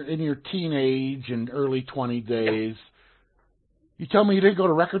in your teenage and early 20 days, you tell me you didn't go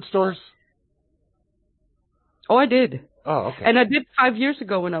to record stores? Oh, I did. Oh, okay. And I did 5 years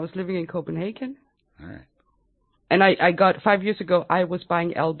ago when I was living in Copenhagen. All right. And I got 5 years ago. I was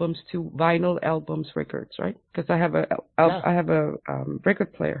buying albums to vinyl albums records, right? Because I have I have a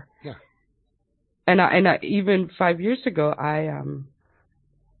record player. Yeah. And I even 5 years ago I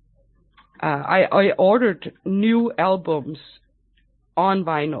ordered new albums on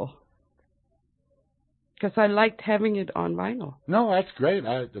vinyl because I liked having it on vinyl. No, that's great.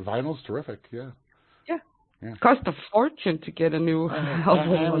 The vinyl's terrific. Yeah. Yeah. Yeah. It cost a fortune to get a new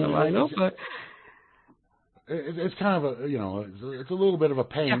album on a vinyl, but it's kind of it's a little bit of a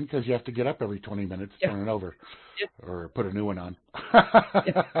pain because you have to get up every 20 minutes to turn it over or put a new one on.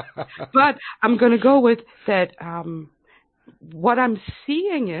 But I'm going to go with that. What I'm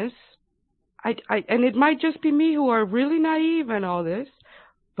seeing is, and it might just be me who are really naive and all this,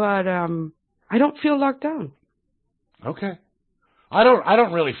 but I don't feel locked down. Okay. I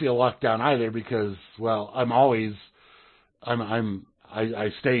don't really feel locked down either because, well, I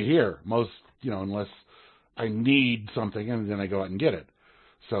stay here most, unless I need something and then I go out and get it.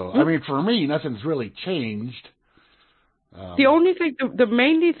 So, I mean, for me, nothing's really changed. The only thing, the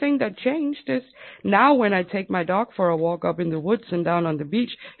mainly thing that changed is now when I take my dog for a walk up in the woods and down on the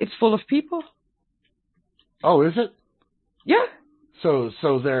beach, it's full of people. Oh, is it? Yeah. So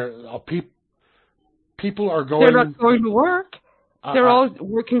there people are going. They're not going to work. They're all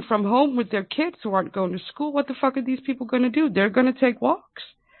working from home with their kids who aren't going to school. What the fuck are these people going to do? They're going to take walks.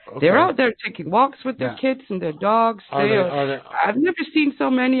 Okay. They're out there taking walks with their kids and their dogs. I've never seen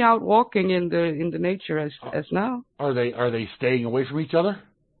so many out walking in the nature as now. Are they staying away from each other?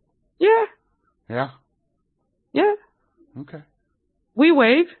 Yeah. Yeah. Yeah. Okay. We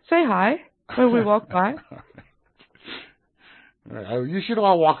wave, say hi when we walk by. All right. You should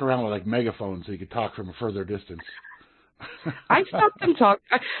all walk around with like megaphones so you could talk from a further distance. I stopped and talked.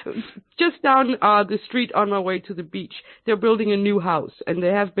 Just down the street on my way to the beach, they're building a new house, and they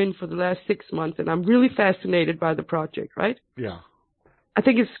have been for the last 6 months, and I'm really fascinated by the project, right? Yeah. I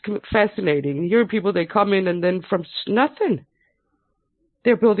think it's fascinating. You hear people, they come in, and then from nothing,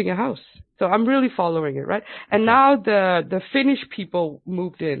 they're building a house. So I'm really following it, right? And now the Finnish people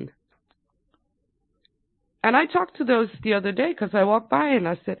moved in. And I talked to those the other day because I walked by and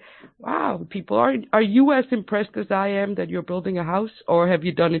I said, wow, people, are you as impressed as I am that you're building a house? Or have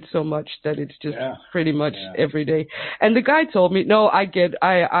you done it so much that it's just pretty much every day? And the guy told me, no, I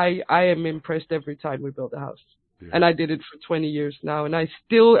am impressed every time we build a house. Yeah. And I did it for 20 years now. And I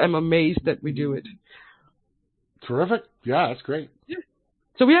still am amazed that we do it. Terrific. Yeah, that's great. Yeah.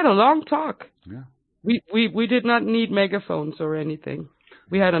 So we had a long talk. Yeah. We did not need megaphones or anything.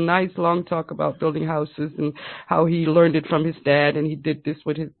 We had a nice long talk about building houses and how he learned it from his dad, and he did this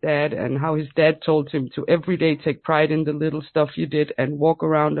with his dad, and how his dad told him to every day take pride in the little stuff you did and walk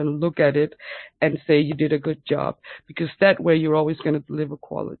around and look at it and say you did a good job, because that way you're always going to deliver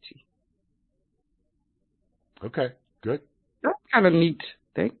quality. Okay, good. That's kind of neat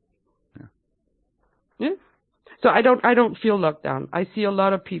thing. Yeah. So I don't feel locked down. I see a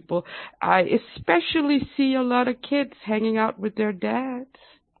lot of people. I especially see a lot of kids hanging out with their dads.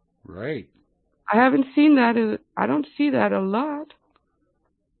 Right. I haven't seen that. I don't see that a lot.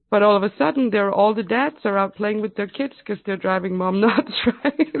 But all of a sudden, all the dads are out playing with their kids because they're driving mom nuts,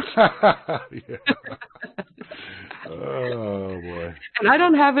 right? Yeah. Oh boy! And I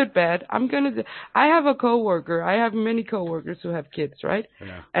don't have it bad. I have a coworker. I have many coworkers who have kids, right?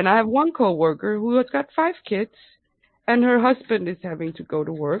 Yeah. And I have one coworker who has got 5 kids, and her husband is having to go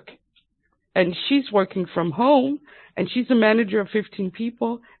to work, and she's working from home, and she's a manager of 15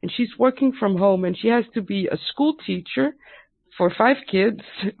 people, and she's working from home, and she has to be a school teacher for 5 kids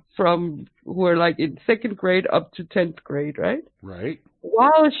from who are like in 2nd grade up to 10th grade, right? Right.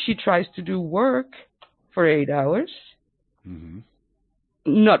 While she tries to do work for 8 hours,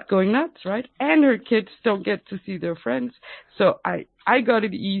 not going nuts, right? And her kids don't get to see their friends. So I got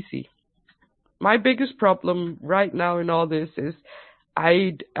it easy. My biggest problem right now in all this is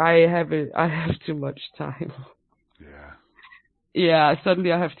I have too much time. Yeah. Yeah,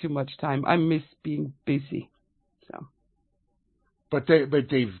 suddenly I have too much time. I miss being busy. So. But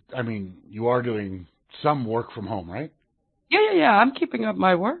I mean, you are doing some work from home, right? Yeah. I'm keeping up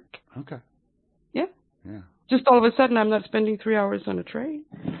my work. Okay. Yeah. Yeah. Just all of a sudden, I'm not spending 3 hours on a train.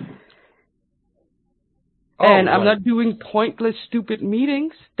 Oh, and I'm right. not doing pointless, stupid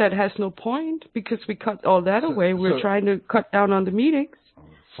meetings that has no point because we cut all that away. We're trying to cut down on the meetings.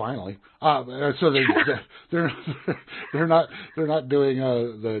 Finally, so they're not doing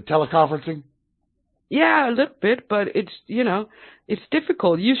the teleconferencing. Yeah, a little bit, but it's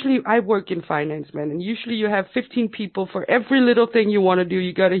difficult. Usually, I work in finance, man, and usually you have 15 people for every little thing you want to do.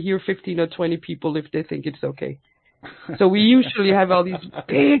 You got to hear 15 or 20 people if they think it's okay. So we usually have all these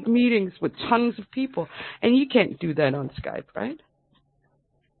big meetings with tons of people, and you can't do that on Skype, right?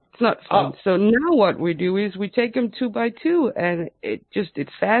 It's not fun. So now what we do is we take them 2 by 2, and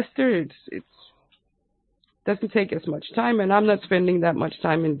it's faster. It doesn't take as much time, and I'm not spending that much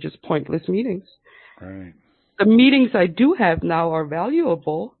time in just pointless meetings. Right. The meetings I do have now are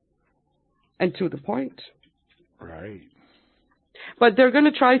valuable and to the point. Right. But they're going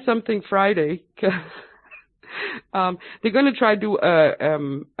to try something Friday. They're going to try to do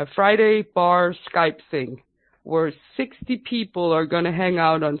a Friday bar Skype thing where 60 people are going to hang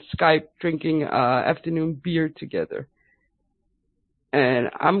out on Skype drinking afternoon beer together.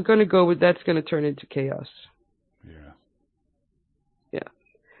 And I'm going to go with that's going to turn into chaos. Yeah. Yeah.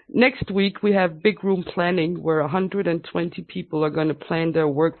 Next week, we have big room planning where 120 people are going to plan their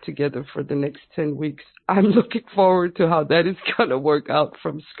work together for the next 10 weeks. I'm looking forward to how that is going to work out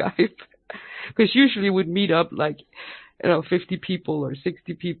from Skype. Because usually we'd meet up 50 people or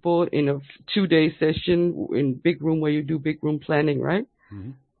 60 people in a 2-day session in big room where you do big room planning, right?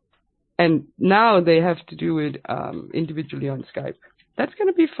 Mm-hmm. And now they have to do it individually on Skype. That's going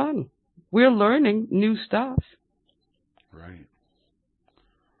to be fun. We're learning new stuff. Right.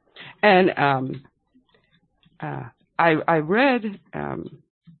 And I read,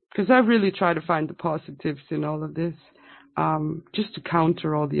 because I really try to find the positives in all of this, just to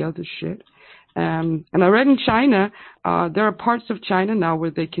counter all the other shit. And I read in China, there are parts of China now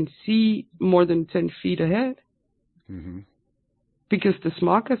where they can see more than 10 feet ahead. Mm-hmm. Because the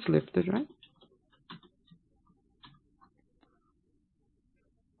smog has lifted, right?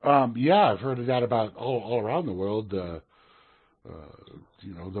 Yeah, I've heard of that about all around the world.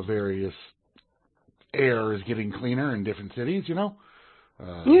 The various air is getting cleaner in different cities, Yeah.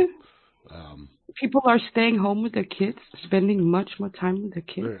 People are staying home with their kids, spending much more time with their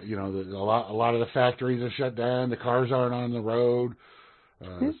kids. A lot of the factories are shut down. The cars aren't on the road.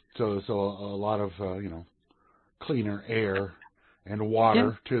 So a lot of cleaner air and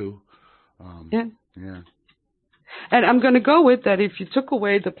water too. Yeah. And I'm going to go with that. If you took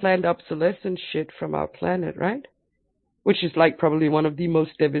away the planned obsolescence shit from our planet, right? Which is probably one of the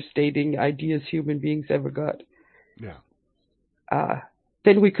most devastating ideas human beings ever got. Yeah.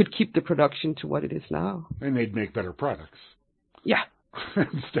 Then we could keep the production to what it is now. And they'd make better products. Yeah.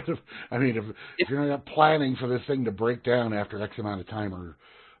 Instead of, if you're not planning for this thing to break down after X amount of time or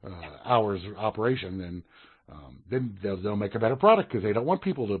hours of operation, then they'll make a better product because they don't want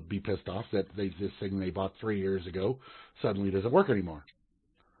people to be pissed off that this thing they bought 3 years ago suddenly doesn't work anymore.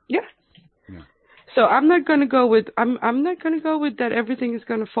 Yeah. So I'm not going to go with that everything is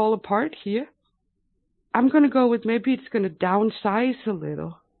going to fall apart here. I'm going to go with maybe it's going to downsize a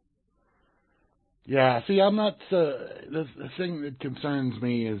little. Yeah, see, I'm not, the thing that concerns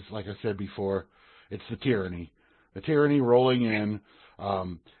me is, like I said before, it's the tyranny. The tyranny rolling in,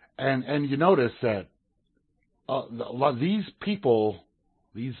 and you notice that these people,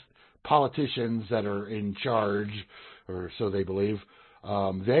 these politicians that are in charge, or so they believe,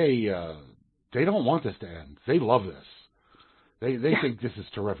 they don't want this to end. They love this. They think this is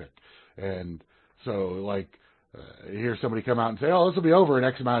terrific. And so, hear somebody come out and say, oh, this will be over in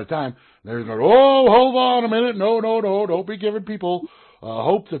X amount of time. And they're going, oh, hold on a minute. No, don't be giving people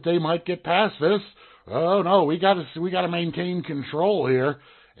hope that they might get past this. oh no, we got to maintain control here,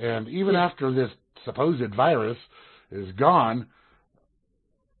 and even after this supposed virus is gone,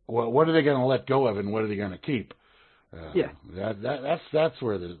 what are they going to let go of, and what are they going to keep? That's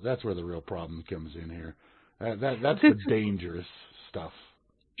where the real problem comes in here. That's the dangerous stuff.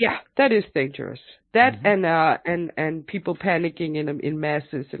 Yeah, that is dangerous. That and people panicking in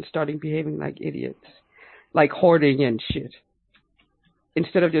masses and starting behaving like idiots, like hoarding and shit.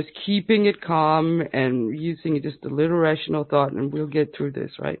 Instead of just keeping it calm and using just a little rational thought, and we'll get through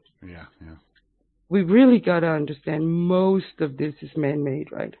this, right? Yeah. We really got to understand most of this is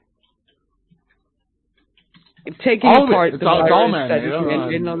man-made, right? Taking apart the virus, all man-made.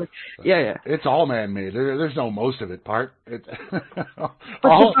 Yeah. It's all man-made. There's no most of it part. But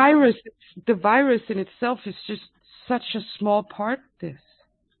the virus in itself is just such a small part of this.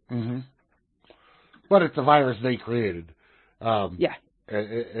 Mm-hmm. But it's a virus they created.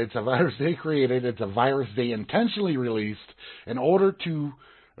 It's a virus they created. It's a virus they intentionally released in order to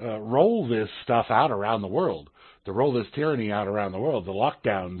roll this stuff out around the world, to roll this tyranny out around the world, the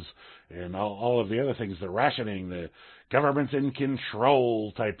lockdowns and all of the other things, the rationing, the government's in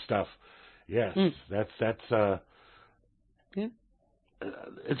control type stuff. Yes, that's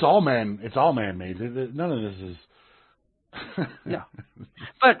it's all man-made. None of this is. No,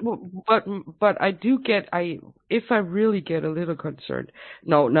 but if I really get a little concerned,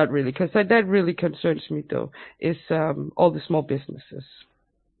 no, not really, because that really concerns me though, is all the small businesses,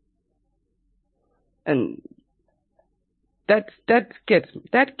 and that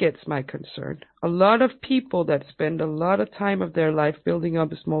gets my concern. A lot of people that spend a lot of time of their life building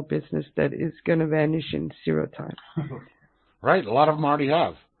up a small business that is going to vanish in zero time. Right, a lot of them already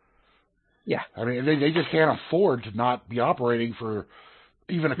have. Yeah. I mean, they just can't afford to not be operating for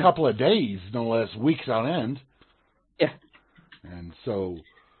even a couple of days, no less weeks on end. Yeah. And so...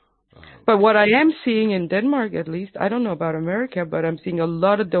 but what I am seeing in Denmark, at least, I don't know about America, but I'm seeing a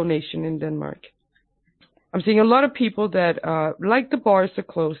lot of donation in Denmark. I'm seeing a lot of people that, like the bars are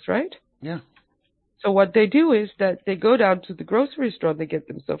closed, right? Yeah. So what they do is that they go down to the grocery store, they get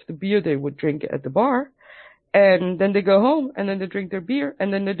themselves the beer they would drink at the bar, and then they go home, and then they drink their beer,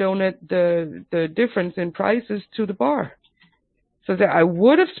 and then they donate the difference in prices to the bar. So that I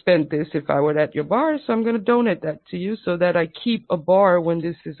would have spent this if I were at your bar, so I'm going to donate that to you so that I keep a bar when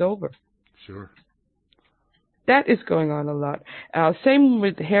this is over. Sure. That is going on a lot. Same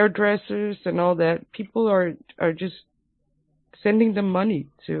with hairdressers and all that. People are just sending them money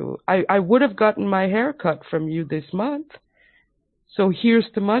to... I would have gotten my hair cut from you this month, so here's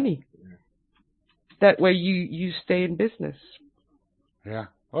the money. That way you stay in business. Yeah.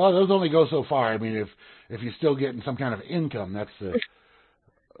 Well, those only go so far. I mean, if you're still getting some kind of income, that's the...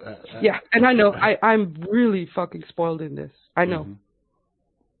 yeah, and I know. I'm really fucking spoiled in this. I know.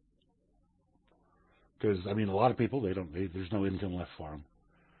 Because, I mean, a lot of people, there's no income left for them.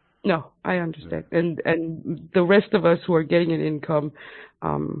 No, I understand. Yeah. And the rest of us who are getting an income,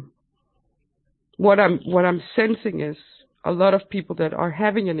 what I'm sensing is a lot of people that are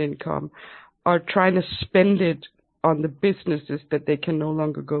having an income are trying to spend it on the businesses that they can no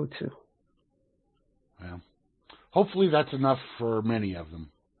longer go to. Well, hopefully that's enough for many of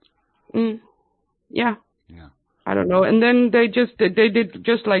them. Yeah. Yeah. I don't know. And then they did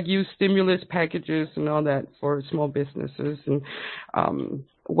just like use stimulus packages and all that for small businesses and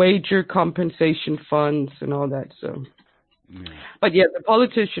wager compensation funds and all that. So, but yeah, the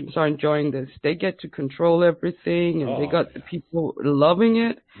politicians are enjoying this. They get to control everything, and they got the people loving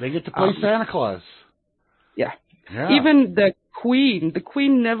it. They get to play Santa Claus. Yeah. Yeah. Even the Queen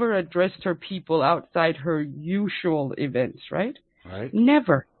never addressed her people outside her usual events, right? Right.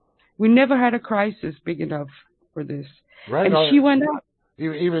 Never. We never had a crisis big enough for this. Right. And she went out.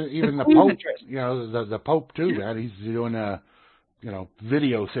 Even the Pope, the Pope too, man. He's doing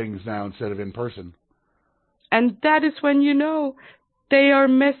video things now instead of in person. And that is when you know they are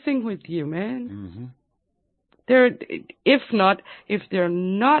messing with you, man. If they're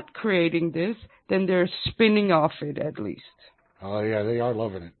not creating this, then they're spinning off it at least. Oh yeah, they are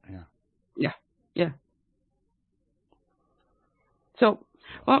loving it. Yeah. So,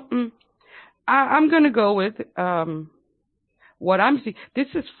 well, I'm going to go with what I'm seeing. This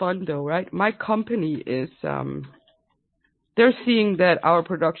is fun though, right? My company is, they're seeing that our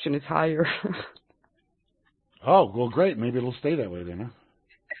production is higher. Oh, well, great. Maybe it'll stay that way then,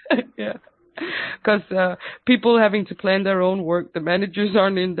 huh? Yeah. Because people having to plan their own work, the managers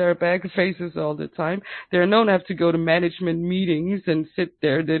aren't in their bag faces all the time. They don't have to go to management meetings and sit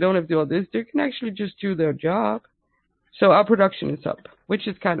there. They don't have to do all this. They can actually just do their job. So our production is up, which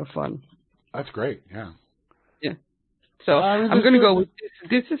is kind of fun. That's great, yeah. Yeah. So I'm going to go with this.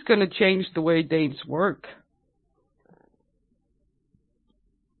 This is going to change the way Danes work.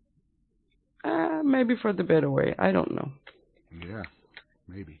 Maybe for the better way. I don't know. Yeah,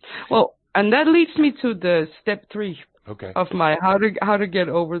 maybe. Well, and that leads me to the step 3 of my how to get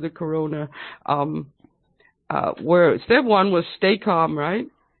over the corona. Where step 1 was stay calm, right?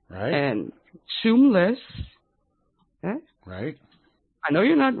 Right. And consume less. Right. I know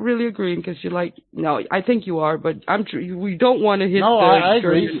you're not really agreeing because you're like, no, I think you are, but we don't want to hit I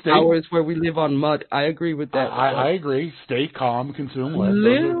agree. hours where we live on mud. I agree with that. I agree. Stay calm, consume less.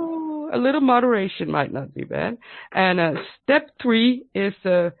 A little moderation might not be bad. And step 3 is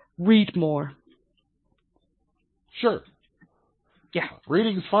read more. Sure. Yeah.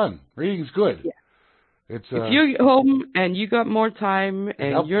 Reading's fun. Reading's good. Yeah. It's if you're home and you got more time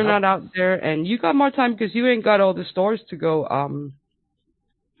and you're not out there and you got more time because you ain't got all the stores to go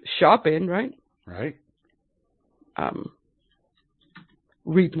shop in, right? Right.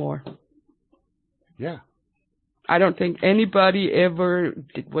 Read more. Yeah. I don't think anybody ever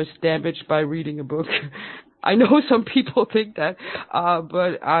was damaged by reading a book. I know some people think that,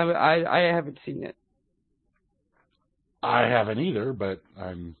 but I haven't seen it. I haven't either, but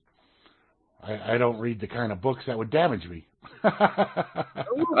I don't read the kind of books that would damage me.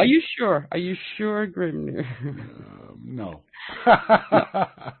 Are you sure? Are you sure, Grimnir? No.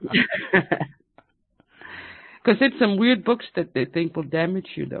 Because it's some weird books that they think will damage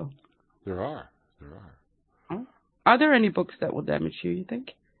you, though. There are. Huh? Are there any books that will damage you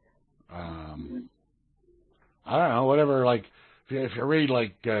think? I don't know. Whatever, like, if you read,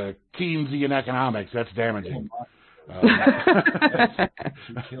 like, Keynesian economics, that's damaging.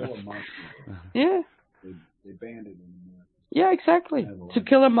 Kill a Mockingbird. Yeah. They banned it in yeah, exactly. To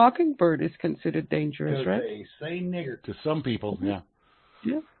Kill a Mockingbird is considered dangerous, right? A sane nigger. To some people, yeah.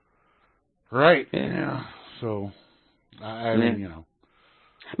 Yeah. Right. Yeah. So, I mean, you know.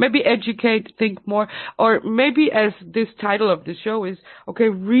 Maybe educate, think more, or maybe as this title of the show is, okay,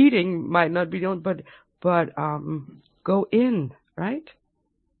 reading might not be done, but go in, right?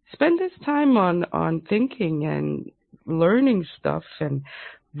 Spend this time on thinking and learning stuff and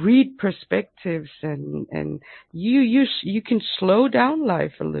read perspectives and you can slow down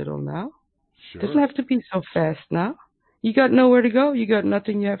life a little now. Sure. Doesn't have to be so fast now. You got nowhere to go. You got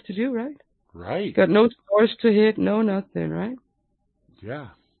nothing you have to do, right? Right. You got no stores to hit, no nothing, right? Yeah.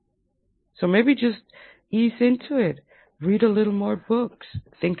 So maybe just ease into it. Read a little more books.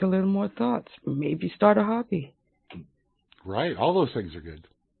 Think a little more thoughts. Maybe start a hobby. Right. All those things are good.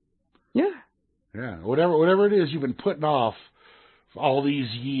 Yeah. Yeah. Whatever it is you've been putting off all these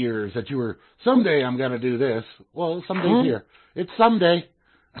years that you were, someday I'm going to do this. Well, someday's here. It's someday.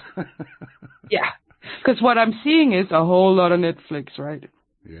 Yeah. Because what I'm seeing is a whole lot of Netflix, right?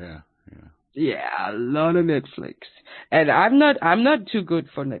 Yeah. Yeah, a lot of Netflix. And I'm not too good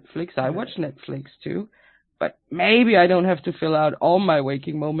for Netflix. I watch Netflix too. But maybe I don't have to fill out all my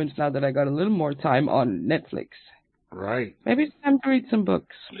waking moments now that I got a little more time on Netflix. Right. Maybe it's time to read some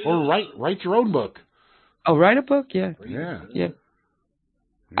books. Or write your own book. Oh, write a book? Yeah. Yeah.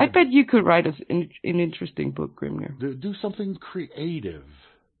 I bet you could write an interesting book, Grimnir. Do something creative.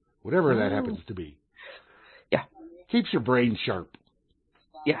 Whatever that happens to be. Yeah. Keeps your brain sharp.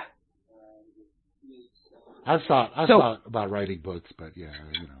 Yeah. I've thought about writing books, but yeah,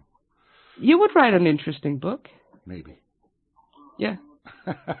 you know. You would write an interesting book. Maybe. Yeah.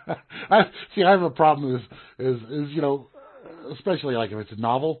 I have a problem is you know, especially like if it's a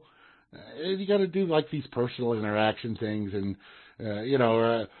novel, you got to do like these personal interaction things, and you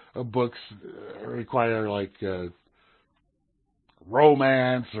know, books require like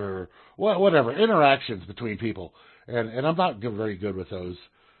romance or whatever interactions between people, and I'm not very good with those.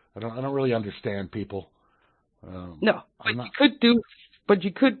 I don't really understand people. No, but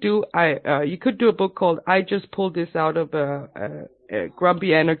you could do a book called "I Just Pulled This Out of a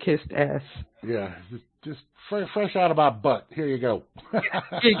Grumpy Anarchist Ass." Yeah, just fresh out of my butt. Here you go. Here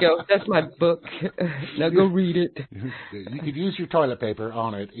you go. That's my book. Now go read it. You could use your toilet paper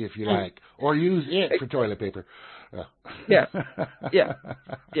on it if you like, or use it for toilet paper. Yeah.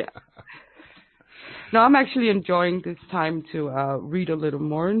 No, I'm actually enjoying this time to read a little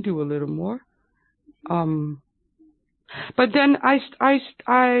more and do a little more. But then I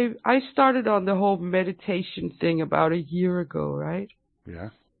started on the whole meditation thing about a year ago, right?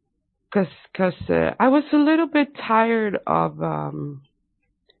 Yeah. Because I was a little bit tired of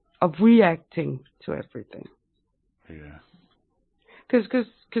reacting to everything. Yeah. Because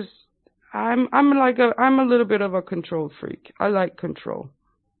I'm a little bit of a control freak. I like control.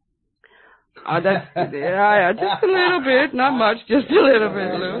 That's just a little bit, not much, just a little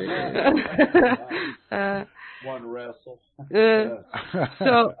bit, Lou. One wrestle. And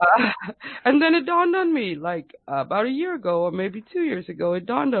then it dawned on me, like about a year ago or maybe 2 years ago, it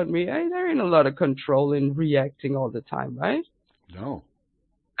dawned on me, hey, there ain't a lot of control in reacting all the time, right? No.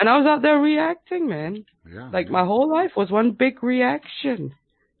 And I was out there reacting, man. Yeah. Like my whole life was one big reaction.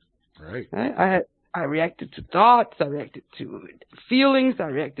 Right. I reacted to thoughts, I reacted to feelings, I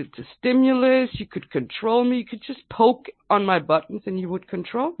reacted to stimulus. You could control me. You could just poke on my buttons and you would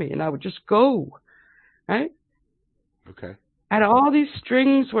control me and I would just go, right? Okay. And all these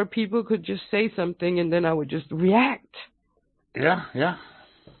strings where people could just say something and then I would just react. Yeah. Yeah.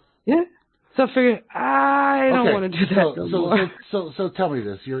 So I figured, I don't want to do that no more. So tell me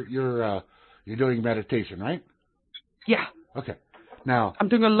this. You're doing meditation, right? Yeah. Okay. Now I'm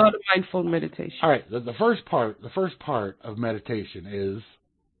doing a lot of mindful meditation. All right. The first part of meditation is.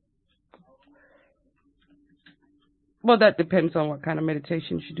 Well, that depends on what kind of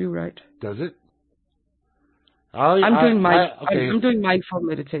meditations you do, right? Does it? I'm doing mindful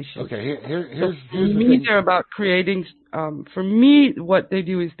meditation. Okay. Here's for me, they're about creating. For me, what they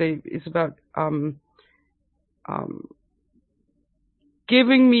do is it's about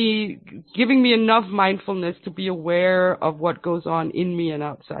giving me enough mindfulness to be aware of what goes on in me and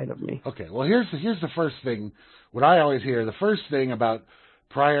outside of me. Okay. Well, here's the first thing. What I always hear, the first thing about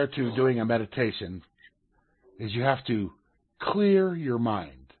prior to doing a meditation is you have to clear your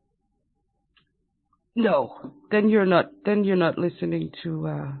mind. No, then you're not listening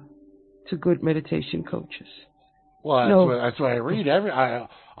to good meditation coaches. Well, that's what I read.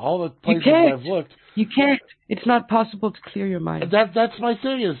 All the places I've looked. You can't. It's not possible to clear your mind. That's my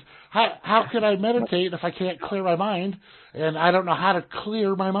thing is, how can I meditate if I can't clear my mind, and I don't know how to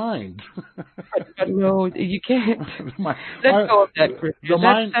clear my mind? But no, you can't. Let go of that,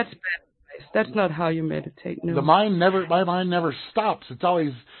 Grimnir. That's bad. That's not how you meditate. No. My mind never stops. It's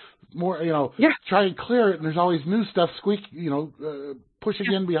always more, try and clear it, and there's always new stuff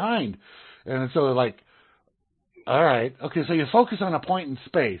pushing in behind. And so like, all right, okay, so you focus on a point in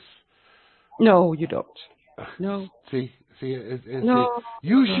space. No, you don't. No. See, no.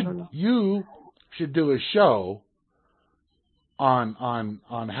 You should do a show on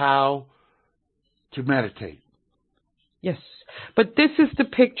how to meditate. Yes, but this is the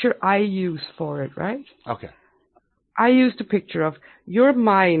picture I use for it, right? Okay. I use the picture of your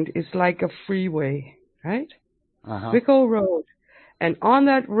mind is like a freeway, right? Big old road. And on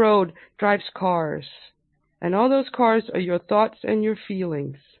that road drives cars. And all those cars are your thoughts and your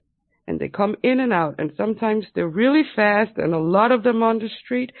feelings. And they come in and out. And sometimes they're really fast and a lot of them on the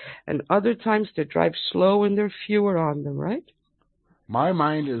street. And other times they drive slow and there are fewer on them, right? My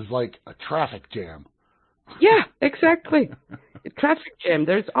mind is like a traffic jam. Yeah, exactly. A traffic jam.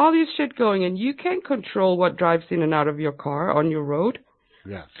 There's all this shit going and you can't control what drives in and out of your car on your road.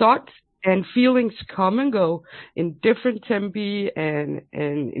 Yeah. Thoughts and feelings come and go in different tempi and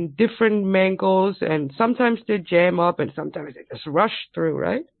in different mangles, and sometimes they jam up and sometimes they just rush through,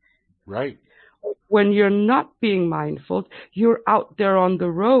 right? Right. When you're not being mindful, you're out there on the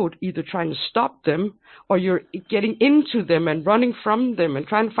road either trying to stop them or you're getting into them and running from them and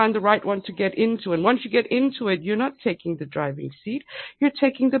trying to find the right one to get into. And once you get into it, you're not taking the driving seat. You're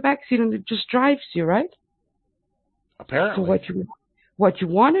taking the back seat and it just drives you, right? Apparently. So what you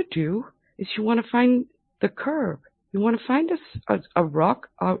want to do is you want to find the curb. You want to find a rock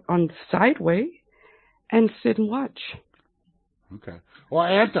on the sideway and sit and watch. Okay. Well,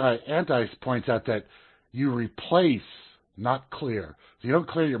 Anti points out that you replace, not clear. So you don't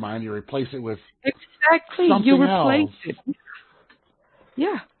clear your mind, you replace it with something you replace else. It.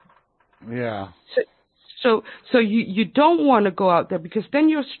 Yeah. Yeah. So you don't want to go out there because then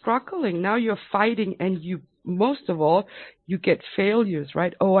you're struggling. Now you're fighting and most of all, you get failures,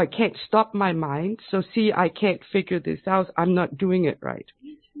 right? Oh, I can't stop my mind. So see, I can't figure this out. I'm not doing it right.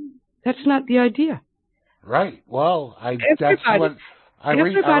 That's not the idea. Right. Well,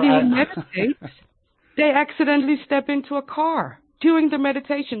 everybody who meditates, they accidentally step into a car during the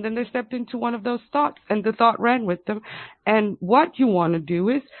meditation. Then they stepped into one of those thoughts and the thought ran with them. And what you want to do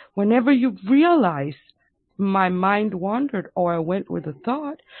is whenever you realize my mind wandered or I went with a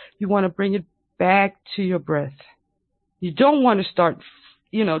thought, you want to bring it back to your breath. You don't want to start,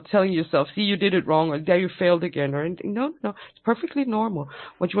 telling yourself, see, you did it wrong, or there you failed again, or anything. No, it's perfectly normal.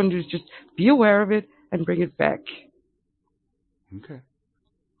 What you want to do is just be aware of it and bring it back. Okay.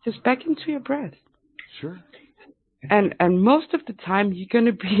 Just back into your breath. Sure. And most of the time, you're going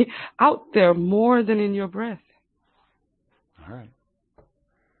to be out there more than in your breath. All right.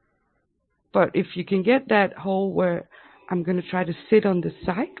 But if you can get that whole where I'm going to try to sit on the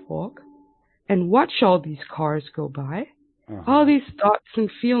sidewalk and watch all these cars go by, all these thoughts and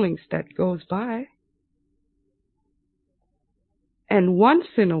feelings that goes by, And once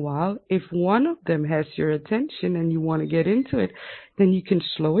in a while, if one of them has your attention and you want to get into it, then you can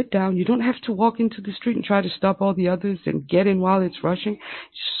slow it down. You don't have to walk into the street and try to stop all the others and get in while it's rushing.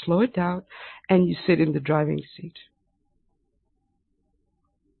 Just slow it down and you sit in the driving seat.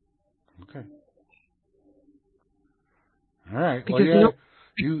 Okay. All right. Because well,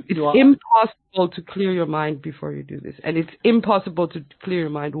 it's impossible to clear your mind before you do this. And it's impossible to clear your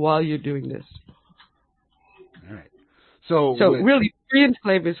mind while you're doing this. All right. So really, free and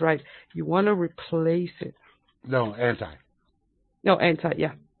slave is right. You want to replace it. No, anti. No, anti,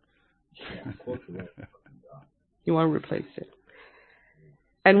 yeah. You want to replace it.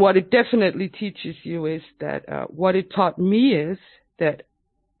 And what it definitely teaches you is that, what it taught me is that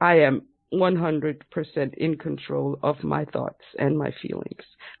I am 100% in control of my thoughts and my feelings,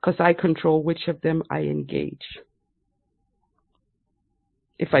 because I control which of them I engage.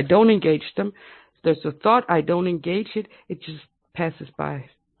 If I don't engage them, there's a thought, I don't engage it, it just passes by.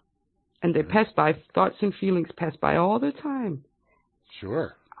 And they pass by, thoughts and feelings pass by all the time.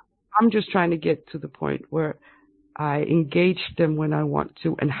 Sure. I'm just trying to get to the point where I engage them when I want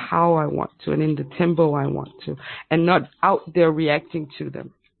to and how I want to and in the tempo I want to, and not out there reacting to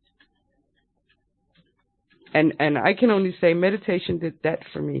them. And I can only say meditation did that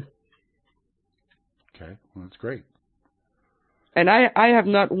for me. Okay, well, that's great. And I have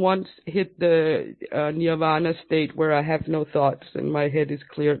not once hit the nirvana state where I have no thoughts and my head is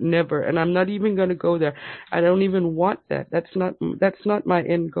clear. Never. And I'm not even going to go there. I don't even want that. That's not my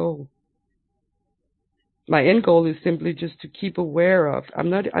end goal. My end goal is simply just to keep aware of. I'm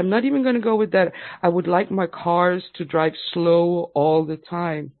not even going to go with that. I would like my cars to drive slow all the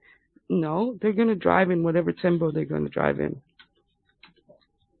time. No, they're going to drive in whatever tempo they're going to drive in.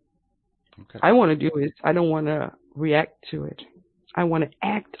 Okay. I want to do is I don't want to react to it. I want to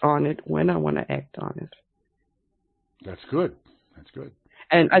act on it when I want to act on it. That's good. That's good.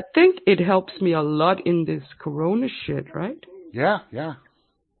 And I think it helps me a lot in this corona shit, right? Yeah.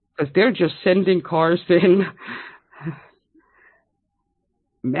 Because they're just sending cars in.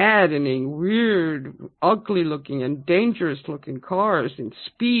 Maddening, weird, ugly looking and dangerous looking cars in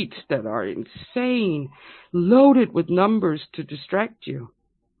speeds that are insane, loaded with numbers to distract you.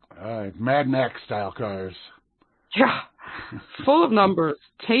 Mad Max style cars. Yeah. Full of numbers,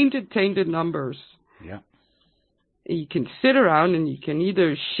 tainted numbers. Yeah. You can sit around and you can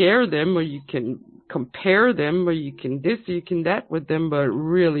either share them or you can compare them or you can this or you can that with them, but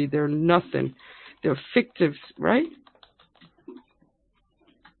really they're nothing. They're fictive, right?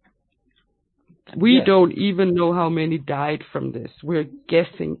 We don't even know how many died from this. We're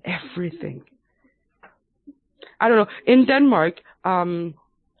guessing everything. I don't know. In Denmark,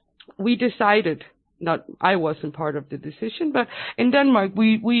 we decided, not I wasn't part of the decision, but in Denmark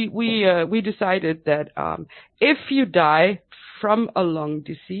we decided that if you die from a lung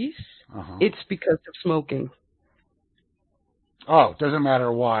disease, it's because of smoking. Oh, it doesn't matter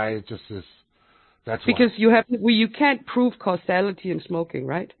why. It just is. That's because why. you can't prove causality in smoking,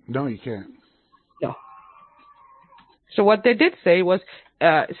 right? No, you can't. No. So what they did say was,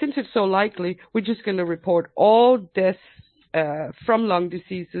 since it's so likely, we're just going to report all deaths from lung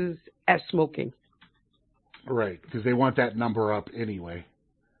diseases as smoking. Right, because they want that number up anyway.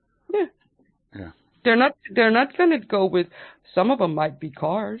 Yeah. Yeah. They're not going to go with, some of them might be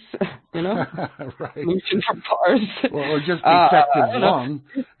cars, you know? Right. Solution for cars. Or just defective lung.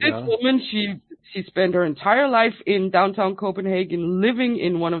 This woman, she spent her entire life in downtown Copenhagen, living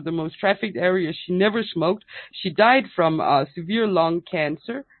in one of the most trafficked areas. She never smoked. She died from severe lung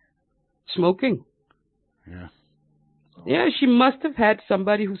cancer, smoking. Yeah. Yeah, she must have had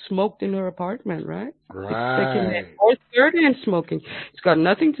somebody who smoked in her apartment, right? Right. Or third-hand smoking. It's got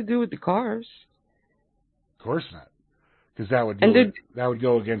nothing to do with the cars. Of course not, because that would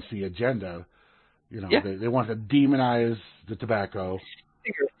go against the agenda. You know, they want to demonize the tobacco.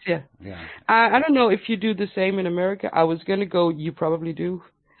 Yeah. Yeah. I don't know if you do the same in America. I was going to go, you probably do.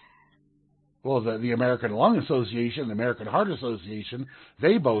 Well, the American Lung Association, the American Heart Association,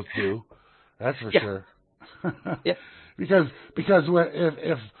 they both do. That's for sure. Yeah. Because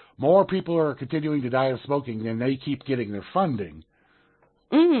if more people are continuing to die of smoking, then they keep getting their funding.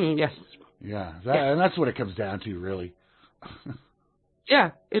 Yes. Yeah, and that's what it comes down to, really.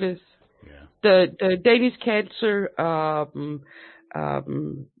 Yeah, it is. Yeah. The Danish Cancer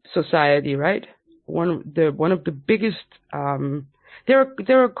Society, right? One of the biggest.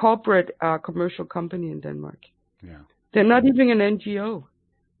 They're a corporate commercial company in Denmark. Yeah. They're not even an NGO.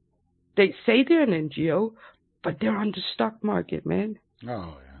 They say they're an NGO, but they're on the stock market, man.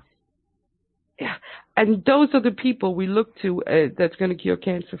 Oh, yeah. Yeah, and those are the people we look to that's going to cure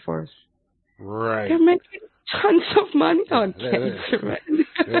cancer for us. Right. They're making tons of money on cancer, man.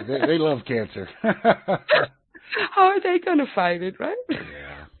 They love cancer. How are they going to fight it, right?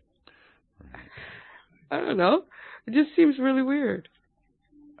 Yeah. I don't know. It just seems really weird.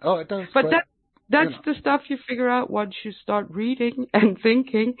 Oh, it does. But that's the stuff you figure out once you start reading and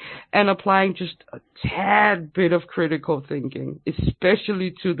thinking and applying just a tad bit of critical thinking,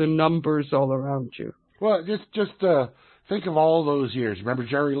 especially to the numbers all around you. Well, just think of all those years. Remember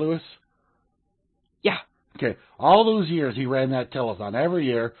Jerry Lewis? Yeah. Okay, all those years he ran that telethon every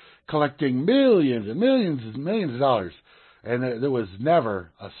year, collecting millions and millions and millions of dollars, and there was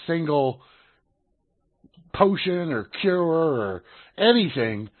never a single potion or cure or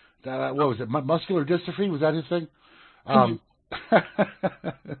anything. What was it? Muscular dystrophy? Was that his thing?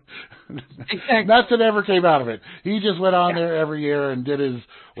 Exactly. Nothing ever came out of it. He just went on there every year and did his,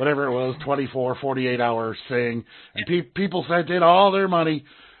 whatever it was, 24, 48 hours thing. And people sent in all their money.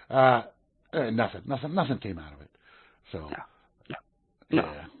 Nothing came out of it. So, yeah.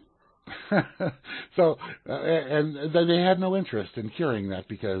 So, and they had no interest in curing that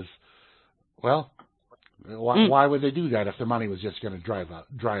because, well, why would they do that if the money was just going to dry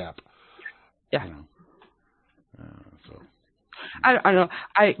up? Yeah. You know? So. I don't know.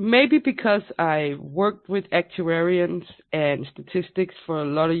 Maybe because I worked with actuarians and statistics for a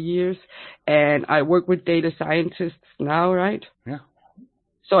lot of years, and I work with data scientists now, right? Yeah.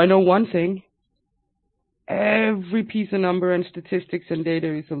 So I know one thing. Every piece of number and statistics and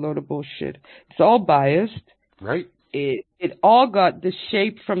data is a load of bullshit. It's all biased. Right. It all got the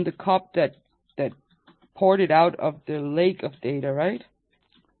shape from the cup that poured it out of the lake of data, right?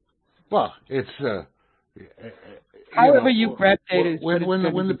 Well, it's however you grab data.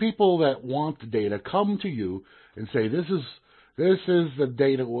 When the people that want the data come to you and say, this is the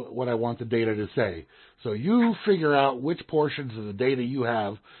data, what I want the data to say. So you figure out which portions of the data you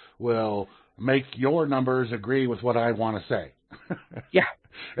have will make your numbers agree with what I want to say. Yeah.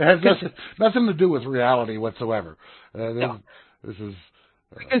 It has nothing to do with reality whatsoever. No. This is...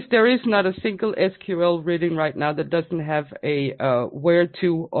 because there is not a single SQL written right now that doesn't have a where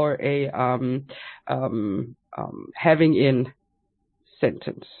to or a having in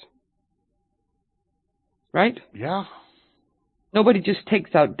sentence. Right? Yeah. Nobody just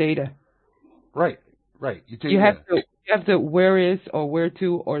takes out data. Right. You have the where is or where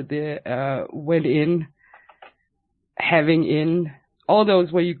to or the when in, having in, all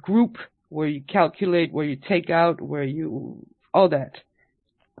those where you group, where you calculate, where you take out, where you, all that.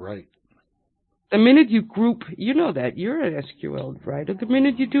 Right. The minute you group, you know that, you're an SQL writer. The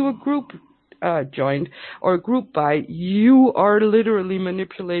minute you do a group join or a group by, you are literally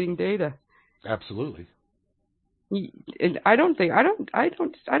manipulating data. Absolutely. And I don't think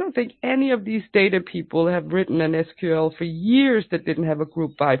any of these data people have written an SQL for years that didn't have a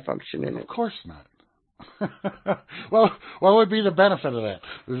group by function in it. Of course not. Well, what would be the benefit of that?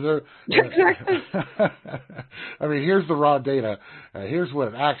 Exactly. I mean, here's the raw data. Here's what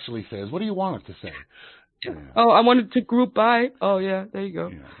it actually says. What do you want it to say? Yeah. Oh, I wanted to group by. Oh, yeah, there you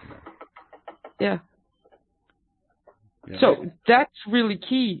go. Yeah. So that's really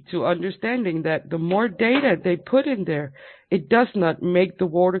key to understanding that the more data they put in there, it does not make the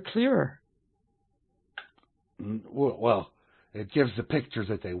water clearer. Well, it gives the pictures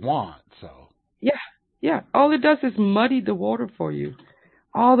that they want, so. Yeah. All it does is muddy the water for you.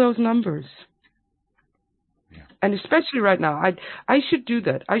 All those numbers. Yeah. And especially right now, I should do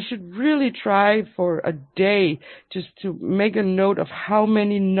that. I should really try for a day just to make a note of how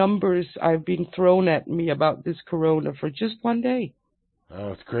many numbers I've been thrown at me about this corona for just one day.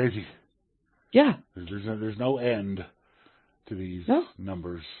 Oh, it's crazy. Yeah. There's no end to these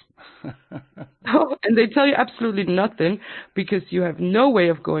numbers. Oh, and they tell you absolutely nothing because you have no way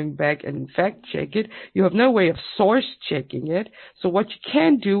of going back and fact check it. You have no way of source checking it. So what you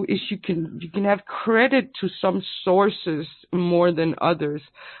can do is you can have credit to some sources more than others,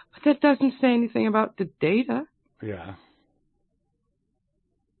 but that doesn't say anything about the data. Yeah.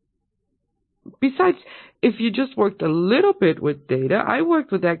 Besides, if you just worked a little bit with data, I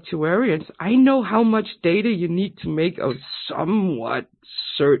worked with actuarians. I know how much data you need to make a somewhat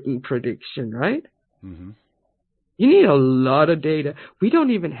certain prediction, right? Mm-hmm. You need a lot of data. We don't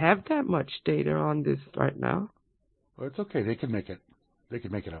even have that much data on this right now. Well, it's okay. They can make it. They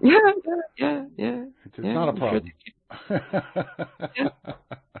can make it up. Yeah. It's not a problem.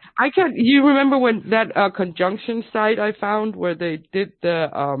 I can't. You remember when that conjunction site I found where they did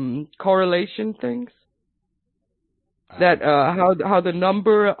the correlation things? That how the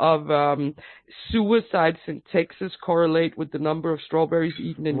number of suicides in Texas correlate with the number of strawberries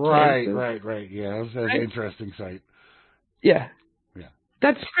eaten in Kansas. Right. Yeah, that was an interesting site. Yeah.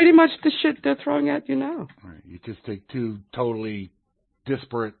 That's pretty much the shit they're throwing at you now. Right. You just take two totally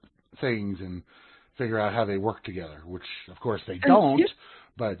disparate things and figure out how they work together, which, of course, they don't,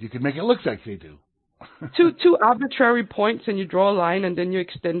 but you can make it look like they do. two arbitrary points, and you draw a line, and then you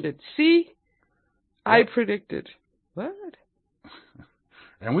extend it. See? Yep. I predicted. What?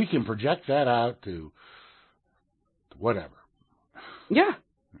 And we can project that out to whatever. Yeah.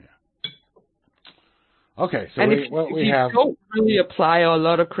 Okay, so and if you don't really apply a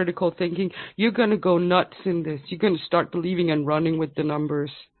lot of critical thinking, you're going to go nuts in this. You're going to start believing and running with the numbers.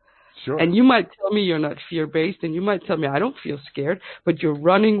 Sure. And you might tell me you're not fear-based, and you might tell me I don't feel scared, but you're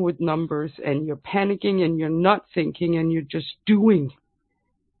running with numbers, and you're panicking, and you're not thinking, and you're just doing.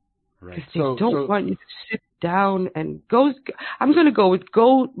 Right. Because they don't want you to sit down and go. I'm going to go with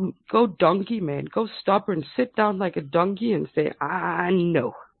go donkey, man. Go stubborn. Sit down like a donkey and say,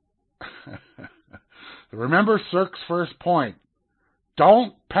 no. Remember Cirk's first point.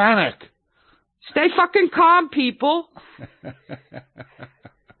 Don't panic. Stay fucking calm, people.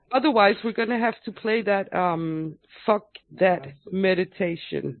 Otherwise, we're going to have to play that fuck that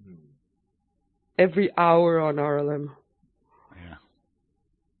meditation every hour on RLM.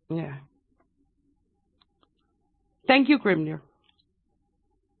 Yeah. Thank you, Grimnir.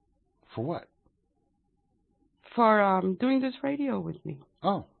 For what? For doing this radio with me.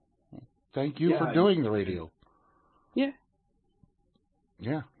 Oh. Thank you for doing the radio. Yeah.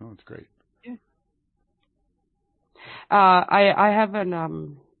 Yeah, no, it's great. Yeah. I have a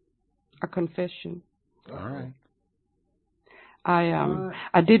confession. All right.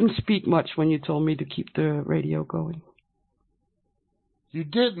 I didn't speak much when you told me to keep the radio going. You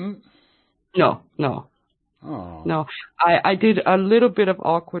didn't? No. Oh. No. I did a little bit of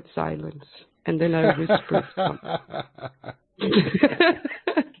awkward silence, and then I whispered something.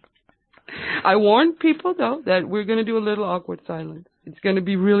 I warned people, though, that we're going to do a little awkward silence. It's going to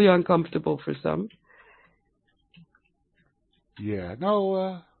be really uncomfortable for some. Yeah.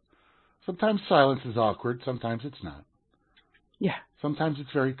 No, sometimes silence is awkward. Sometimes it's not. Yeah. Sometimes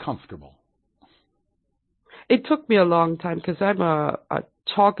it's very comfortable. It took me a long time because I'm a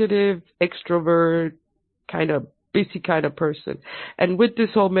talkative, extrovert, kind of busy kind of person. And with this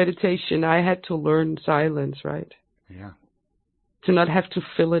whole meditation, I had to learn silence, right? Yeah. To not have to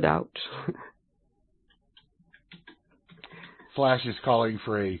fill it out. Flash is calling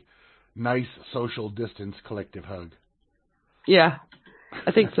for a nice social distance collective hug. Yeah.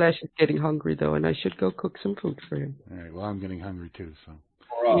 I think Flash is getting hungry, though, and I should go cook some food for him. All right. Well, I'm getting hungry, too. So.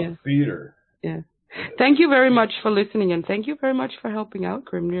 Or a feeder. Yeah. Thank you very much for listening, and thank you very much for helping out,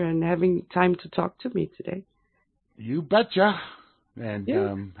 Grimnir, and having time to talk to me today. You betcha. And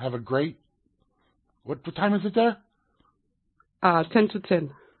have a great... What time is it there? 10 to 10.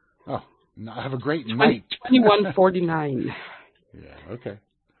 Oh, have a great night. 21:49. Yeah, okay.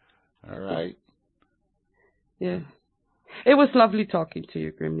 All right. Yeah. It was lovely talking to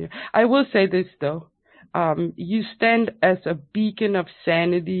you, Grimnir. I will say this, though. You stand as a beacon of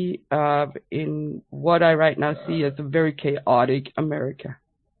sanity in what I right now see as a very chaotic America.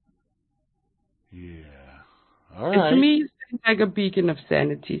 Yeah. All right. And to me, you stand like a beacon of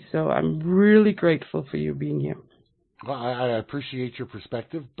sanity, so I'm really grateful for you being here. Well, I appreciate your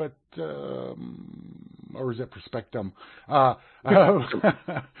perspective, but or is that Perspectum?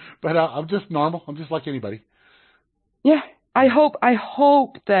 But I'm just normal. I'm just like anybody. Yeah, I hope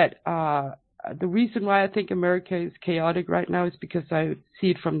that the reason why I think America is chaotic right now is because I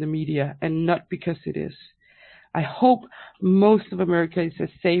see it from the media and not because it is. I hope most of America is as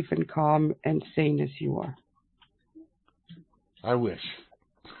safe and calm and sane as you are. I wish.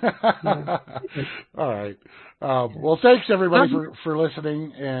 All right. Well, thanks everybody for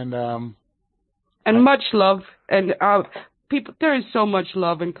listening, and much love. And people, there is so much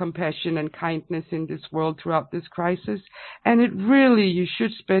love and compassion and kindness in this world throughout this crisis, and it really, you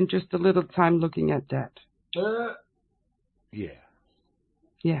should spend just a little time looking at that. Yeah.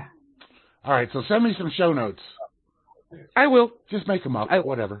 Yeah. All right. So send me some show notes. I will. Just make them up.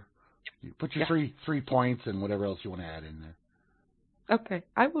 Whatever. You put your three points and whatever else you want to add in there. Okay,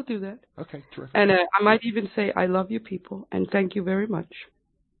 I will do that. Okay, terrific. And I might even say, I love you people, and thank you very much.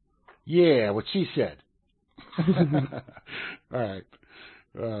 Yeah, what she said. All right.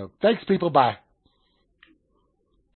 Thanks, people. Bye.